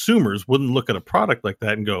 The consumers wouldn't look at a product like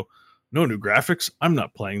that and go, no new graphics, I'm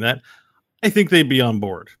not playing that. I think they'd be on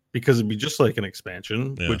board because it'd be just like an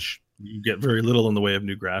expansion, which you get very little in the way of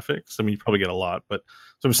new graphics. I mean, you probably get a lot, but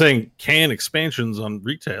so I'm saying, can expansions on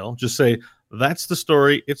retail just say, that's the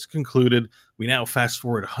story, it's concluded. We now fast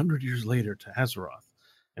forward 100 years later to Azeroth,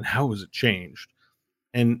 and how has it changed?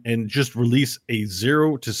 And just release a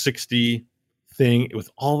 0 to 60 thing with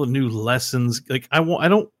all the new lessons. Like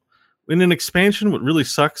in an expansion, what really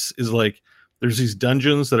sucks is like there's these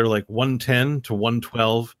dungeons that are like 110 to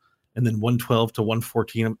 112 and then 112 to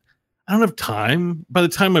 114. I don't have time. By the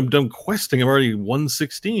time I'm done questing, I'm already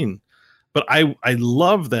 116. But I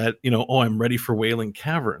love that, I'm ready for Wailing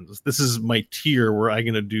Caverns. This is my tier where I'm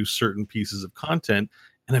going to do certain pieces of content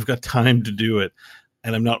and I've got time to do it.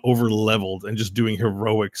 And I'm not over leveled and just doing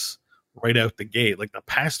heroics right out the gate. Like the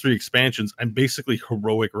past 3 expansions, I'm basically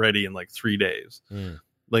heroic ready in like 3 days.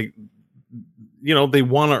 Like, they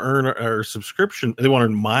want to earn our subscription. They want to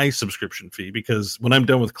earn my subscription fee because when I'm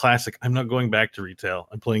done with Classic, I'm not going back to retail.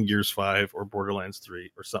 I'm playing Gears 5 or Borderlands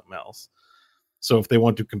 3 or something else. So if they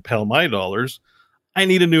want to compel my dollars, I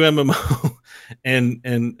need a new MMO.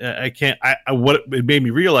 and I can't. What it made me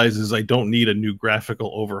realize is I don't need a new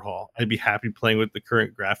graphical overhaul. I'd be happy playing with the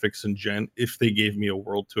current graphics in Gen if they gave me a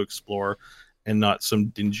world to explore and not some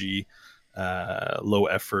dingy, low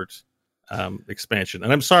effort expansion.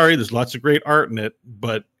 And I'm sorry, there's lots of great art in it,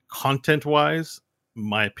 but content wise,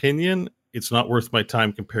 my opinion, it's not worth my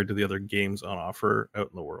time compared to the other games on offer out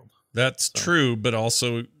in the world. That's true, but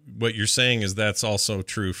also what you're saying is that's also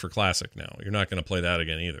true for Classic now. You're not going to play that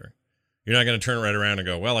again either. You're not going to turn right around and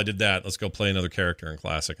go, well, I did that. Let's go play another character in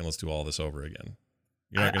Classic and let's do all this over again.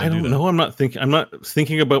 You're not I going to do don't that. know. I'm not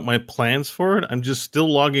thinking about my plans for it. I'm just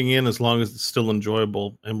still logging in as long as it's still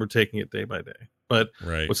enjoyable, and we're taking it day by day. But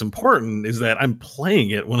Right. what's important is that I'm playing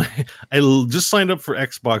it. When I just signed up for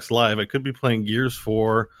Xbox Live, I could be playing Gears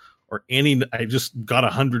 4 or any. I just got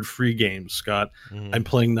 100 free games, Scott. Mhm. I'm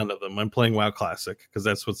playing none of them. I'm playing WoW Classic because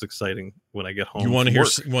that's what's exciting when I get home. You want to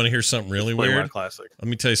from work. hear something really Just play WoW weird? Classic. Let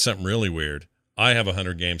me tell you something really weird. I have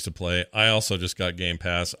 100 games to play. I also just got Game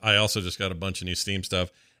Pass. I also just got a bunch of new Steam stuff,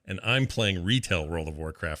 and I'm playing retail World of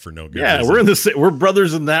Warcraft for no good Yeah, reason. we're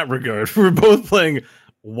brothers in that regard. We're both playing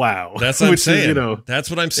WoW. That's what I'm saying. Is, That's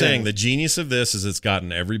what I'm saying. Yeah. The genius of this is it's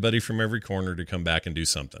gotten everybody from every corner to come back and do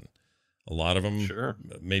something. A lot of them, Sure.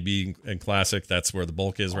 maybe in Classic, that's where the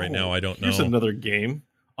bulk is right now. I don't know. Here's another game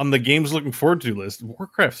on the games looking forward to list.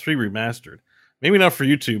 Warcraft 3 Remastered. Maybe not for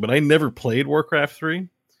you two, but I never played Warcraft 3.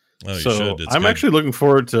 Oh, you so should. It's I'm good. actually looking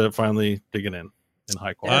forward to finally digging in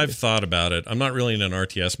high quality. I've thought about it. I'm not really in an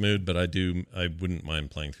RTS mood, but I wouldn't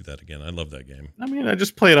mind playing through that again. I love that game. I mean, I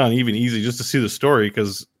just play it on even easy just to see the story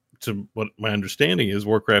because to what my understanding is,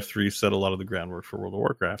 Warcraft 3 set a lot of the groundwork for World of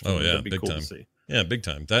Warcraft. Oh, yeah, that'd be big cool time. to see. Yeah, big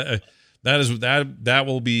time. That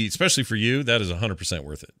will be, especially for you, that is 100%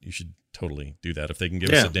 worth it. You should totally do that if they can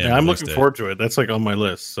give us a damn. Yeah, I'm release looking date. forward to it. That's like on my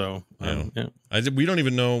list. So Yeah. yeah. We don't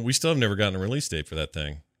even know. We still have never gotten a release date for that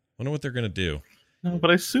thing. Wonder what they're gonna do. No,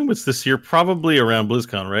 but I assume it's this year, probably around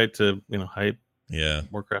BlizzCon, right? To hype Yeah,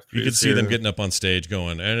 Warcraft 3. you could see them getting up on stage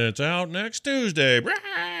going, and it's out next Tuesday,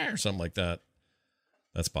 or something like that.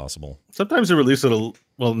 That's possible. Sometimes they release it.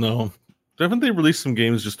 No, haven't they released some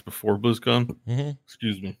games just before BlizzCon? Mm-hmm.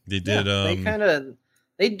 Excuse me. They did.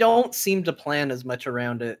 They don't seem to plan as much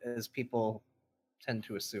around it as people tend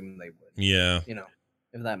to assume they would. Yeah.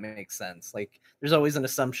 If that makes sense. Like, there's always an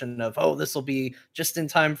assumption of, oh, this will be just in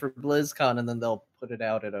time for BlizzCon, and then they'll put it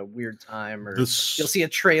out at a weird time, or you'll see a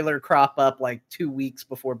trailer crop up like 2 weeks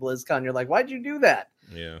before BlizzCon. You're like, why'd you do that?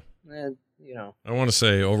 Yeah. I want to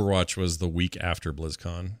say Overwatch was the week after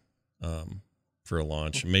BlizzCon for a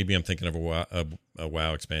launch. Maybe I'm thinking of a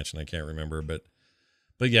WoW expansion. I can't remember, but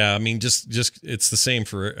yeah, I mean, just it's the same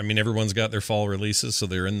for. I mean, everyone's got their fall releases, so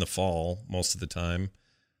they're in the fall most of the time.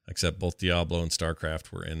 Except both Diablo and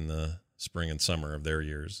StarCraft were in the spring and summer of their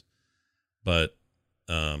years. But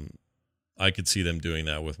I could see them doing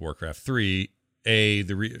that with Warcraft 3. I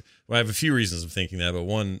have a few reasons of thinking that, but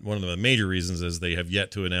one of the major reasons is they have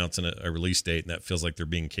yet to announce a release date, and that feels like they're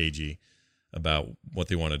being cagey about what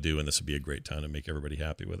they want to do, and this would be a great time to make everybody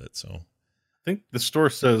happy with it. So I think the store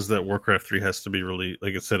says that Warcraft 3 has to be released,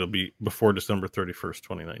 like it said, it'll be before December 31st,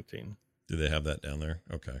 2019. Do they have that down there?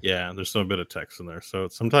 Okay. Yeah, there's some bit of text in there, so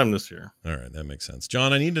it's sometime this year. All right, that makes sense.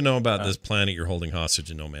 John, I need to know about this planet you're holding hostage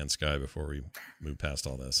in No Man's Sky before we move past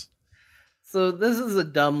all this. So this is a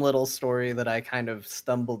dumb little story that I kind of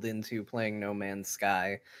stumbled into playing No Man's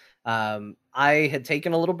Sky. I had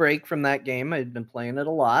taken a little break from that game. I'd been playing it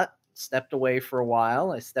a lot, stepped away for a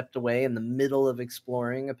while. I stepped away in the middle of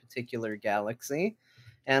exploring a particular galaxy.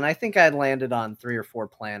 And I think I'd landed on 3 or 4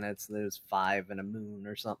 planets. There's 5 and a moon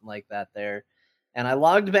or something like that there. And I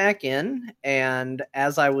logged back in, and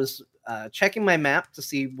as I was checking my map to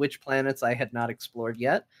see which planets I had not explored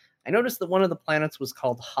yet, I noticed that one of the planets was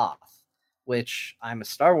called Hoth, which I'm a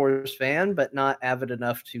Star Wars fan, but not avid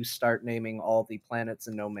enough to start naming all the planets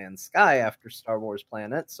in No Man's Sky after Star Wars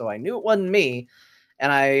planets. So I knew it wasn't me.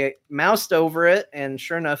 And I moused over it, and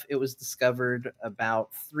sure enough, it was discovered about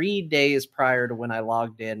 3 days prior to when I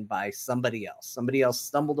logged in by somebody else. Somebody else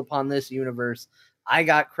stumbled upon this universe. I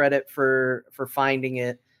got credit for finding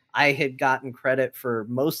it. I had gotten credit for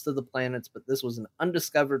most of the planets, but this was an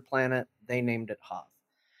undiscovered planet. They named it Hoth.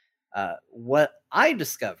 What I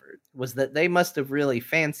discovered was that they must have really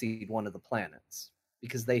fancied one of the planets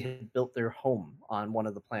because they had built their home on one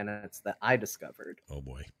of the planets that I discovered. Oh,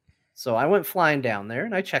 boy. So I went flying down there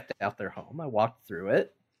and I checked out their home. I walked through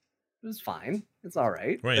it. It was fine. It's all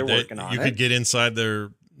right. They're working on it. You could get inside their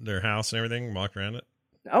house and everything, walk around it?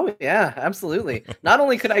 Oh, yeah, absolutely. Not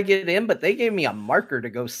only could I get in, but they gave me a marker to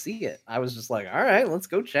go see it. I was just like, all right, let's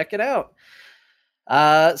go check it out.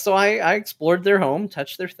 So I explored their home,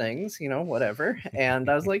 touched their things, whatever. And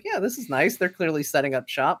I was like, yeah, this is nice. They're clearly setting up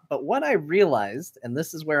shop. But what I realized, and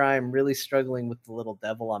this is where I'm really struggling with the little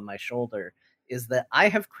devil on my shoulder, is that I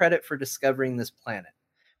have credit for discovering this planet,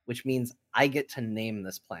 which means I get to name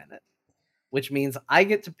this planet, which means I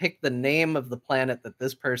get to pick the name of the planet that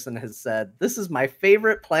this person has said, this is my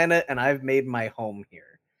favorite planet and I've made my home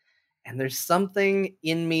here. And there's something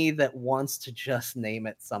in me that wants to just name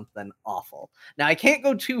it something awful. Now, I can't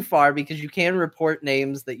go too far because you can report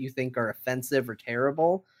names that you think are offensive or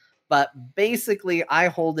terrible, But basically, I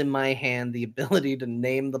hold in my hand the ability to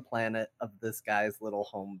name the planet of this guy's little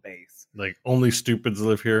home base. Like only stupids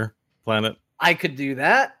live here, planet. I could do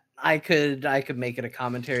that. I could make it a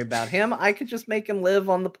commentary about him. I could just make him live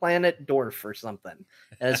on the planet Dorf or something.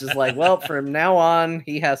 And it's just like, well, from now on,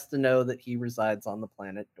 he has to know that he resides on the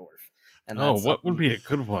planet Dorf. And what would be a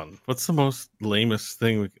good one? What's the most lamest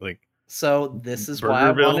thing? Like, so this is why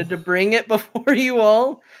I Burgerville? wanted to bring it before you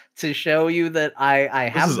all to show you that I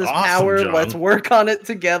have is this awesome, power. John. Let's work on it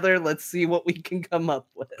together. Let's see what we can come up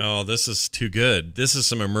with. Oh, this is too good. This is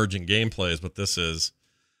some emergent gameplay is what this is.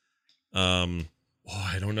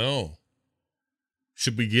 I don't know.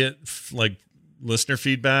 Should we get like listener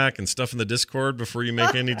feedback and stuff in the Discord before you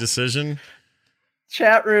make any decision?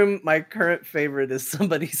 Chat room, my current favorite is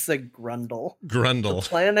somebody said Grundle. The Grundle.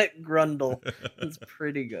 planet Grundle. It's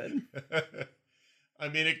pretty good. I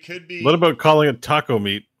mean, it could be. what about calling it taco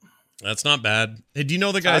meat? That's not bad. Hey, do you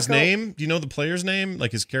know the guy's Taco? name? Do you know the player's name?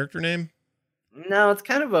 Like his character name? No, it's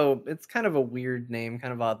kind of a weird name,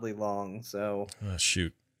 kind of oddly long. So Oh,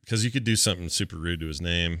 shoot. Because you could do something super rude to his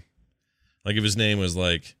name. Like if his name was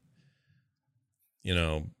like, you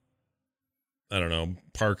know, I don't know,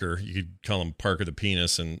 Parker, you could call him Parker the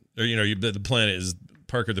Penis, or the planet is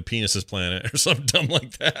Parker the Penis's planet or something dumb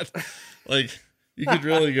like that. Like you could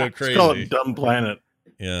really go crazy. Let's call it Dumb Planet.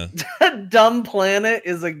 Yeah. Dumb Planet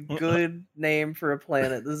is a good name for a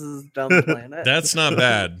planet. This is Dumb Planet. That's not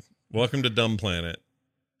bad. Welcome to Dumb Planet.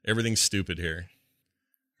 Everything's stupid here.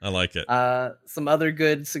 I like it. Some other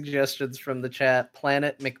good suggestions from the chat: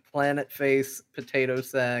 Planet McPlanet Face, Potato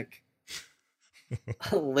Sack,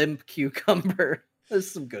 Limp Cucumber. There's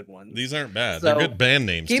some good ones. These aren't bad. So, They're good band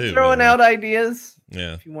names Keep too. throwing out ideas.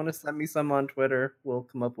 Yeah. If you want to send me some on Twitter, we'll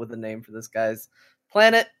come up with a name for this guy's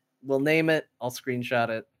planet. We'll name it. I'll screenshot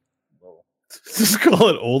it. Just call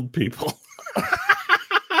it old people.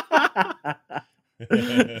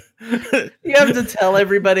 You have to tell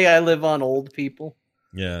everybody I live on old people.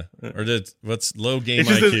 Yeah. Or what's low game It's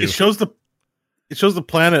just that IQ? it shows the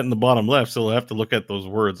planet in the bottom left, so he'll have to look at those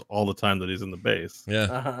words all the time that he's in the base. Yeah.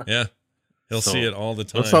 Uh-huh. Yeah. He'll So, see it all the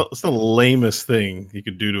time. That's the lamest thing you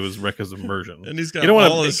could do to his Rekka's immersion. And he's got You don't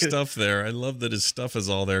wanna all his make it- stuff there. I love that his stuff is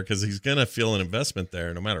all there because he's going to feel an investment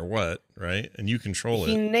there no matter what, right? And you control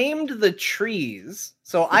He it. named the trees.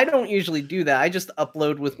 So I don't usually do that. I just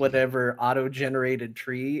upload with whatever auto-generated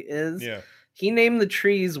tree is. Yeah. He named the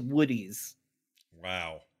trees woodies.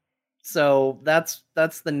 Wow. So that's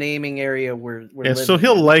the naming area we're Yeah, so living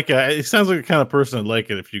he'll in. like it. It sounds like the kind of person that'd like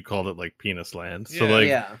it if you called it like Penis Land. So Yeah. like,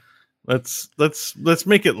 yeah. let's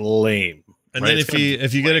make it lame. And Right, then it's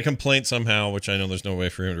if you get a complaint somehow, which I know there's no way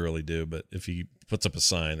for him to really do, but if he puts up a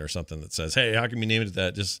sign or something that says, "Hey, how come you named it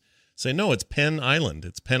that?" Just say, "No, it's Penn Island.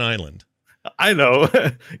 It's Penn Island." I know.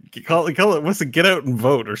 call it. What's it? Get out and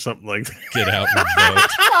vote or something like that. Get out and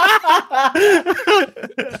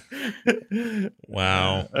vote.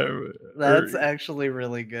 Wow. That's actually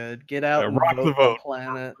really good. Get out and rock vote the vote.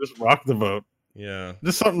 planet. Just rock the vote. Yeah.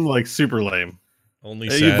 Just something like super lame. Only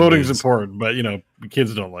Hey, sad voting's dudes. important, but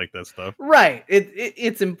kids don't like that stuff. Right.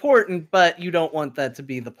 It's important, but you don't want that to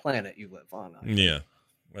be the planet you live on. Yeah,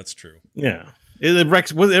 that's true. Yeah. It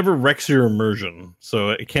wrecks whatever wrecks your immersion. So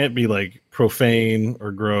it can't be like profane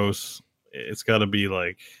or gross. It's got to be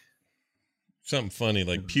like Something funny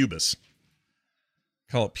like pubis.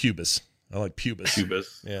 Call it pubis. I like pubis.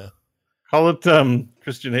 Cubis. Yeah. Call it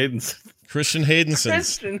Christian Hayden's. Christian Haydenson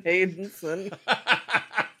Christian Haydenson.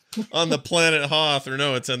 on the planet Hoth, or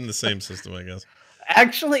no, it's in the same system, I guess.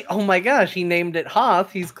 Actually, oh my gosh, he named it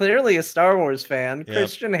Hoth. He's clearly a Star Wars fan. Yep.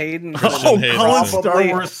 Christian Haydenson. Oh, Haydenson. call it Star Probably-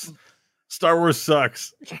 Wars. Star Wars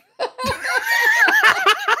sucks.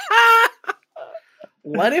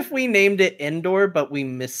 What if we named it Endor, but we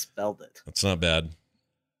misspelled it? That's not bad.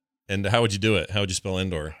 And how would you do it? How would you spell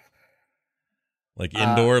Endor? Like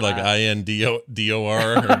indoor, like INDOR,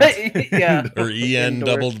 Yeah. or EN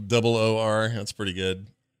Indoor. double OR. That's pretty good.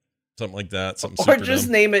 Something like that. Something Or super just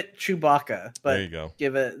dumb. name it Chewbacca, but There you go.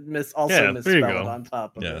 give it Yeah, there you misspell go. it on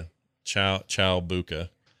top of Yeah. it. Chow Buka.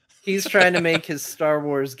 He's trying to make his Star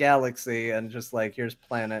Wars galaxy and just like, here's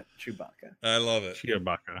planet Chewbacca. I love it.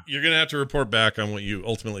 Chewbacca. You're gonna have to report back on what you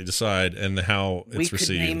ultimately decide and how We it's could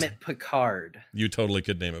received. name it Picard. You totally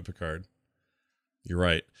could name it Picard. You're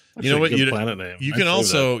right. That's You know a what? good You planet name. you I can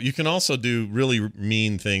say you can also do really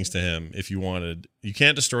mean things to him if you wanted. You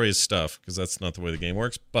can't destroy his stuff because that's not the way the game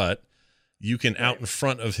works. But you can out in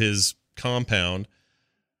front of his compound,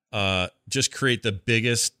 just create the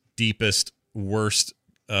biggest, deepest, worst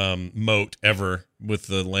moat ever with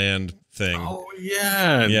the land thing. Oh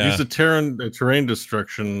yeah, Yeah. use the terrain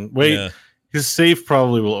destruction. Wait, Yeah. his save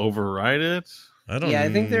probably will override it. I don't. Yeah, I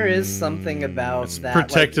think there is something about It's that.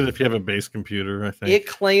 protected if you have a base computer, I think. It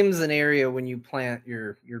claims an area when you plant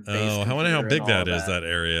your base. Oh, I wonder how computer big and all that is. That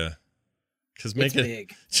area. Because make It's it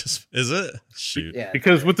big. just is it? Shoot. Yeah,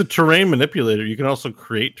 Because with the terrain manipulator, you can also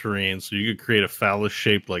create terrain. So you could create a phallus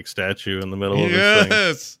shaped like statue in the middle of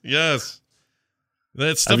this thing. Yes.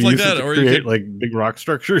 That's Have stuff you like used it that, to or create you could, like big rock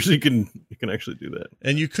structures. You can actually do that.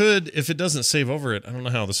 and you could, if it doesn't save over it. I don't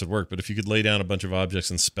know how this would work, but if you could lay down a bunch of objects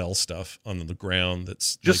and spell stuff on the ground,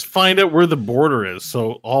 that's Just find out where the border is.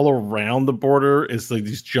 So all around the border is like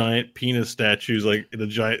these giant penis statues, like in a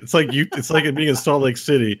giant. It's like it's like it being in Salt Lake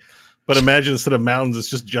City, but imagine instead of mountains, it's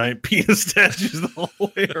just giant penis statues the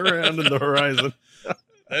whole way around in the horizon.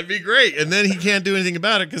 that'd be great. And then he can't do anything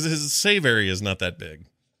about it because his save area is not that big.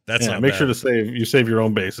 That's Yeah, not make bad. sure to save your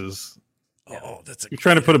own bases. Oh, that's a You're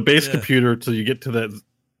trying to put a base yeah. computer till you get to that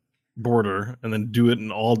border, and then do it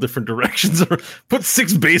in all different directions. Or put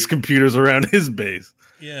 6 base computers around his base.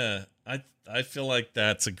 Yeah, I feel like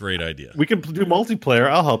that's a great idea. We can do multiplayer.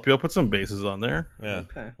 I'll help you. I'll put some bases on there. Yeah,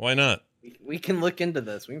 Okay. why not? We can look into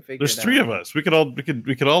this. We can figure. There's it 3 out. of us. We could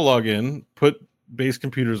all log in, put base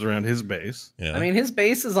computers around his base. Yeah, I mean, his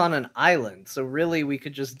base is on an island, so really we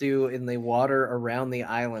could just do in the water around the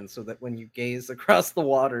island, so that when you gaze across the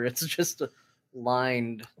water, it's just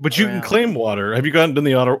lined. But you can around. claim water. Have you done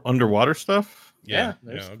the underwater stuff? Yeah, yeah,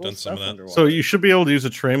 there's I've cool done some of stuff that. underwater. So you should be able to use a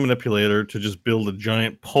terrain manipulator to just build a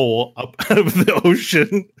giant pole up out of the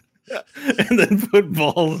ocean, and then put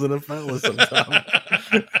balls in a phallus on top.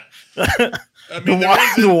 I mean,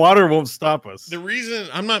 The water won't stop us. the reason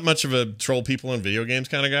I'm not much of a troll people in video games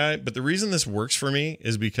kind of guy, but the reason this works for me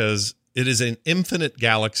is because it is an infinite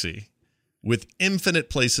galaxy with infinite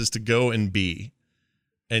places to go and be.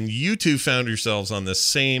 And you two found yourselves on this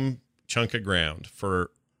same chunk of ground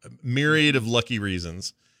for a myriad of lucky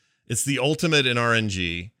reasons. It's the ultimate in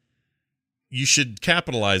RNG. You should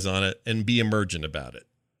capitalize on it and be emergent about it.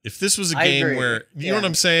 If this was a I game agree. where, you know what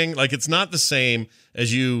I'm saying? Like, it's not the same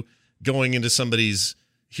as you going into somebody's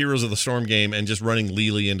Heroes of the Storm game and just running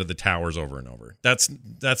Lily into the towers over and over.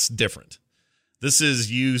 That's different. This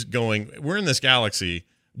is you going, we're in this galaxy.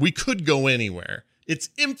 We could go anywhere. It's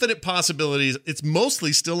infinite possibilities. It's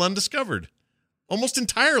mostly still undiscovered. Almost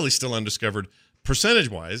entirely still undiscovered,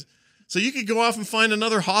 percentage-wise. So you could go off and find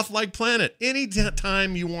another Hoth-like planet any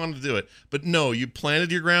time you want to do it. But no, you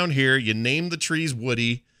planted your ground here. You named the trees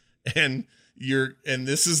Woody, and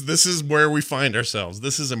this is where we find ourselves.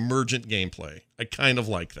 This is emergent gameplay. I kind of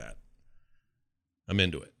like that. I'm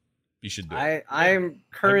into it. You should do it. I'm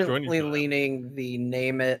currently for that. leaning the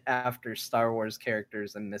name it after Star Wars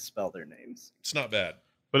characters and misspell their names. It's not bad.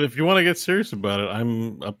 But if you want to get serious about it,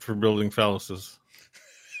 I'm up for building phalluses.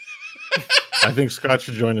 I think Scott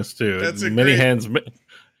should join us too. That's a many great- hands.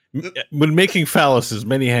 When making phalluses,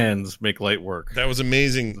 many hands make light work. That was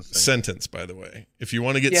amazing That's the thing. sentence, by the way. If you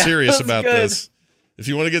want to get Yeah, serious that's about good. this, if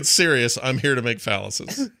you want to get serious, I'm here to make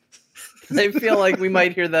phalluses. I feel like we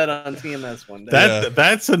might hear that on TMS one day.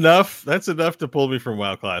 That's enough. That's enough to pull me from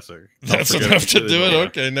WoW Classic. I'll That's forget enough to completely do it. about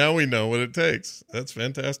Okay, now we know what it takes. That's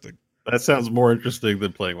fantastic. That sounds more interesting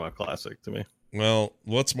than playing WoW Classic to me. Well,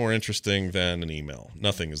 what's more interesting than an email?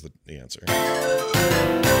 Nothing is the answer.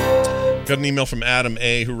 Got an email from Adam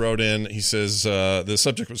A. who wrote in. He says, the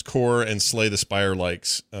subject was Core and Slay the Spire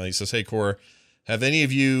likes. He says, hey, Core, have any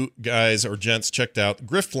of you guys or gents checked out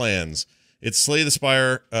Griftlands? It's Slay the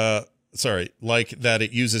Spire, like that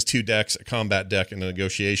it uses 2 decks, a combat deck and a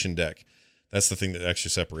negotiation deck. That's the thing that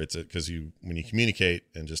actually separates it, because when you communicate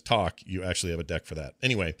and just talk, you actually have a deck for that.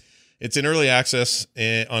 Anyway, it's in early access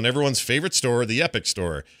on everyone's favorite store, the Epic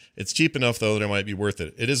Store. It's cheap enough, though, that it might be worth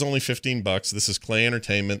it. It is only $15. This is Clay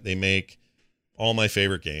Entertainment. They make all my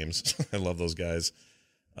favorite games. I love those guys.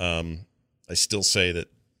 I still say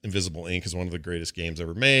that Invisible Ink is one of the greatest games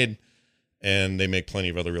ever made, and they make plenty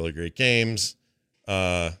of other really great games.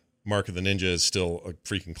 Mark of the Ninja is still a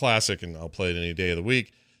freaking classic, and I'll play it any day of the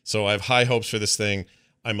week. So I have high hopes for this thing.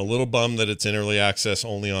 I'm a little bummed that it's in early access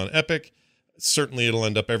only on Epic. Certainly it'll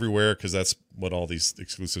end up everywhere, because that's what all these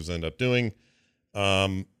exclusives end up doing.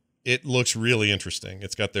 It looks really interesting.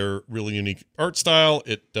 It's got their really unique art style.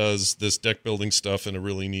 It does this deck building stuff in a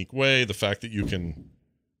really unique way. The fact that you can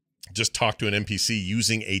just talk to an NPC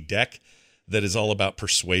using a deck that is all about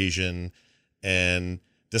persuasion and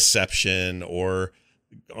deception or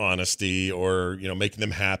honesty, or making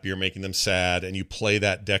them happy or making them sad, and you play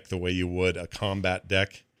that deck the way you would a combat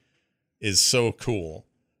deck, is so cool.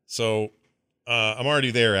 So I'm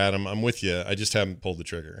already there, Adam. I'm with you. I just haven't pulled the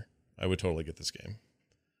trigger. I would totally get this game.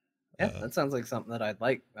 Yeah, that sounds like something that I'd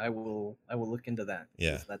like. I will look into that.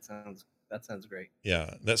 Yeah. That sounds That sounds great.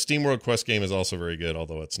 Yeah, that SteamWorld Quest game is also very good,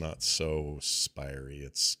 although it's not so Spire-y.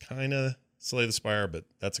 It's kind of Slay the Spire, but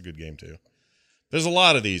that's a good game too. There's a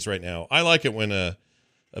lot of these right now. I like it when a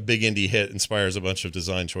big indie hit inspires a bunch of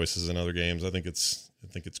design choices in other games. I think it's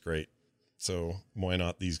great. So why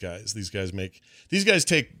not these guys? These guys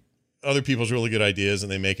take other people's really good ideas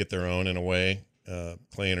and they make it their own in a way.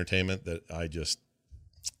 Clay Entertainment that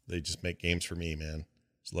they just make games for me, man.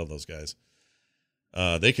 Just love those guys.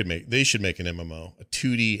 They should make an MMO, a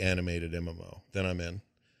 2D animated MMO. Then I'm in,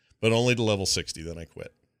 but only to level 60. Then I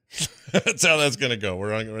quit. That's how that's gonna go.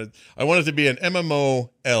 I want it to be an MMOL,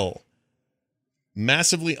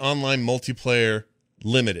 massively online multiplayer,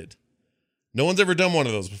 limited. No one's ever done one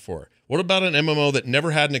of those before. What about an MMO that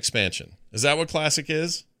never had an expansion? Is that what Classic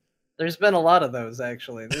is? There's been a lot of those,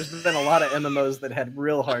 actually. There's been a lot of MMOs that had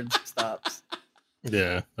real hard stops.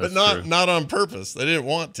 Yeah, but not on purpose. They didn't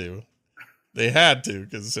want to. They had to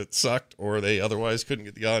because it sucked, or they otherwise couldn't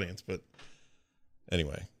get the audience. But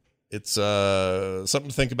anyway, it's something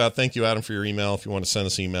to think about. Thank you, Adam, for your email. If you want to send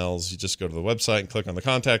us emails, you just go to the website and click on the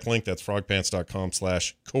contact link. That's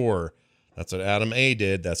frogpants.com/core. That's what Adam A.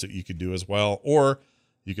 did. That's what you could do as well. Or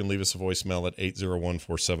you can leave us a voicemail at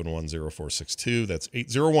 801-471-0462. That's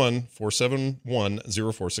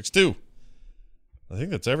 801-471-0462. I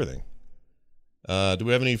think that's everything. Do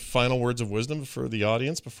we have any final words of wisdom for the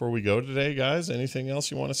audience before we go today, guys? Anything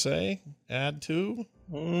else you want to say? Add to?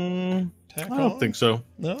 I don't think so.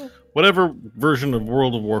 No? Whatever version of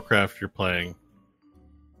World of Warcraft you're playing,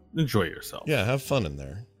 enjoy yourself. Yeah, have fun in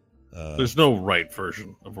there. There's no right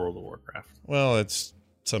version of World of Warcraft. Well,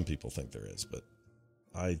 some people think there is, but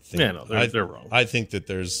I think they're wrong. I think that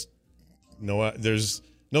there's no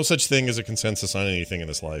such thing as a consensus on anything in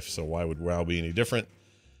this life. So why would WoW be any different?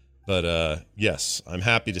 But yes, I'm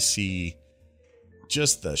happy to see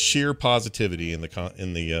just the sheer positivity in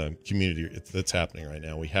the community that's happening right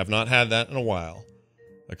now. We have not had that in a while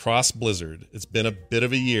across Blizzard. It's been a bit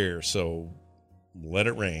of a year, so let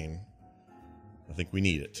it rain. I think we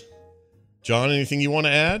need it. John, anything you want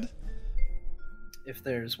to add? If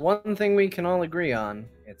there's one thing we can all agree on,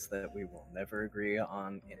 it's that we will never agree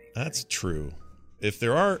on anything. That's true. If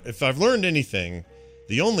I've learned anything,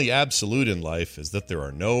 the only absolute in life is that there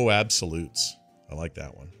are no absolutes. I like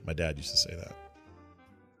that one. My dad used to say that.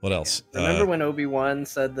 What else? Yeah. Remember when Obi-Wan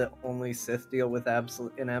said that only Sith deal with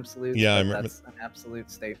absolutes? Yeah, I remember. That's an absolute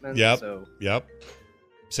statement. Yep. So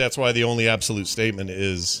that's why the only absolute statement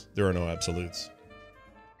is there are no absolutes.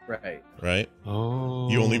 Right? Oh.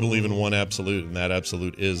 You only believe in one absolute, and that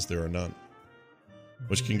absolute is there are none.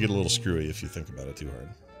 Which can get a little screwy if you think about it too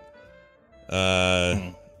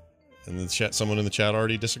hard. And the chat, someone in the chat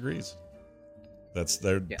already disagrees. That's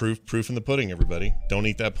their proof in the pudding, everybody. Don't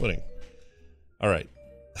eat that pudding. All right.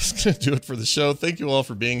 That's going to do it for the show. Thank you all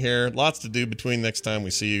for being here. Lots to do between next time we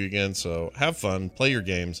see you again, so have fun. Play your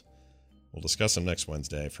games. We'll discuss them next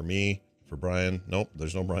Wednesday. For me, for Brian. Nope,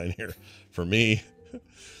 there's no Brian here. For me,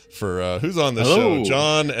 for who's on the show?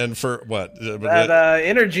 John, and for what? That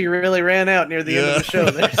energy really ran out near the end of the show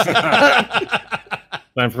there.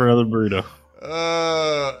 Time for another burrito.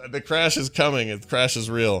 The crash is coming. The crash is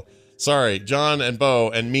real. Sorry, John and Bo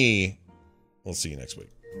and me. We'll see you next week.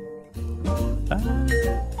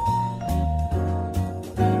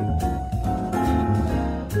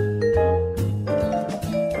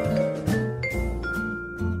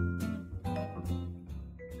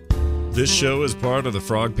 This show is part of the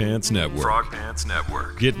Frog Pants Network. Frog Pants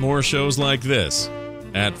Network. Get more shows like this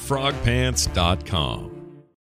at frogpants.com.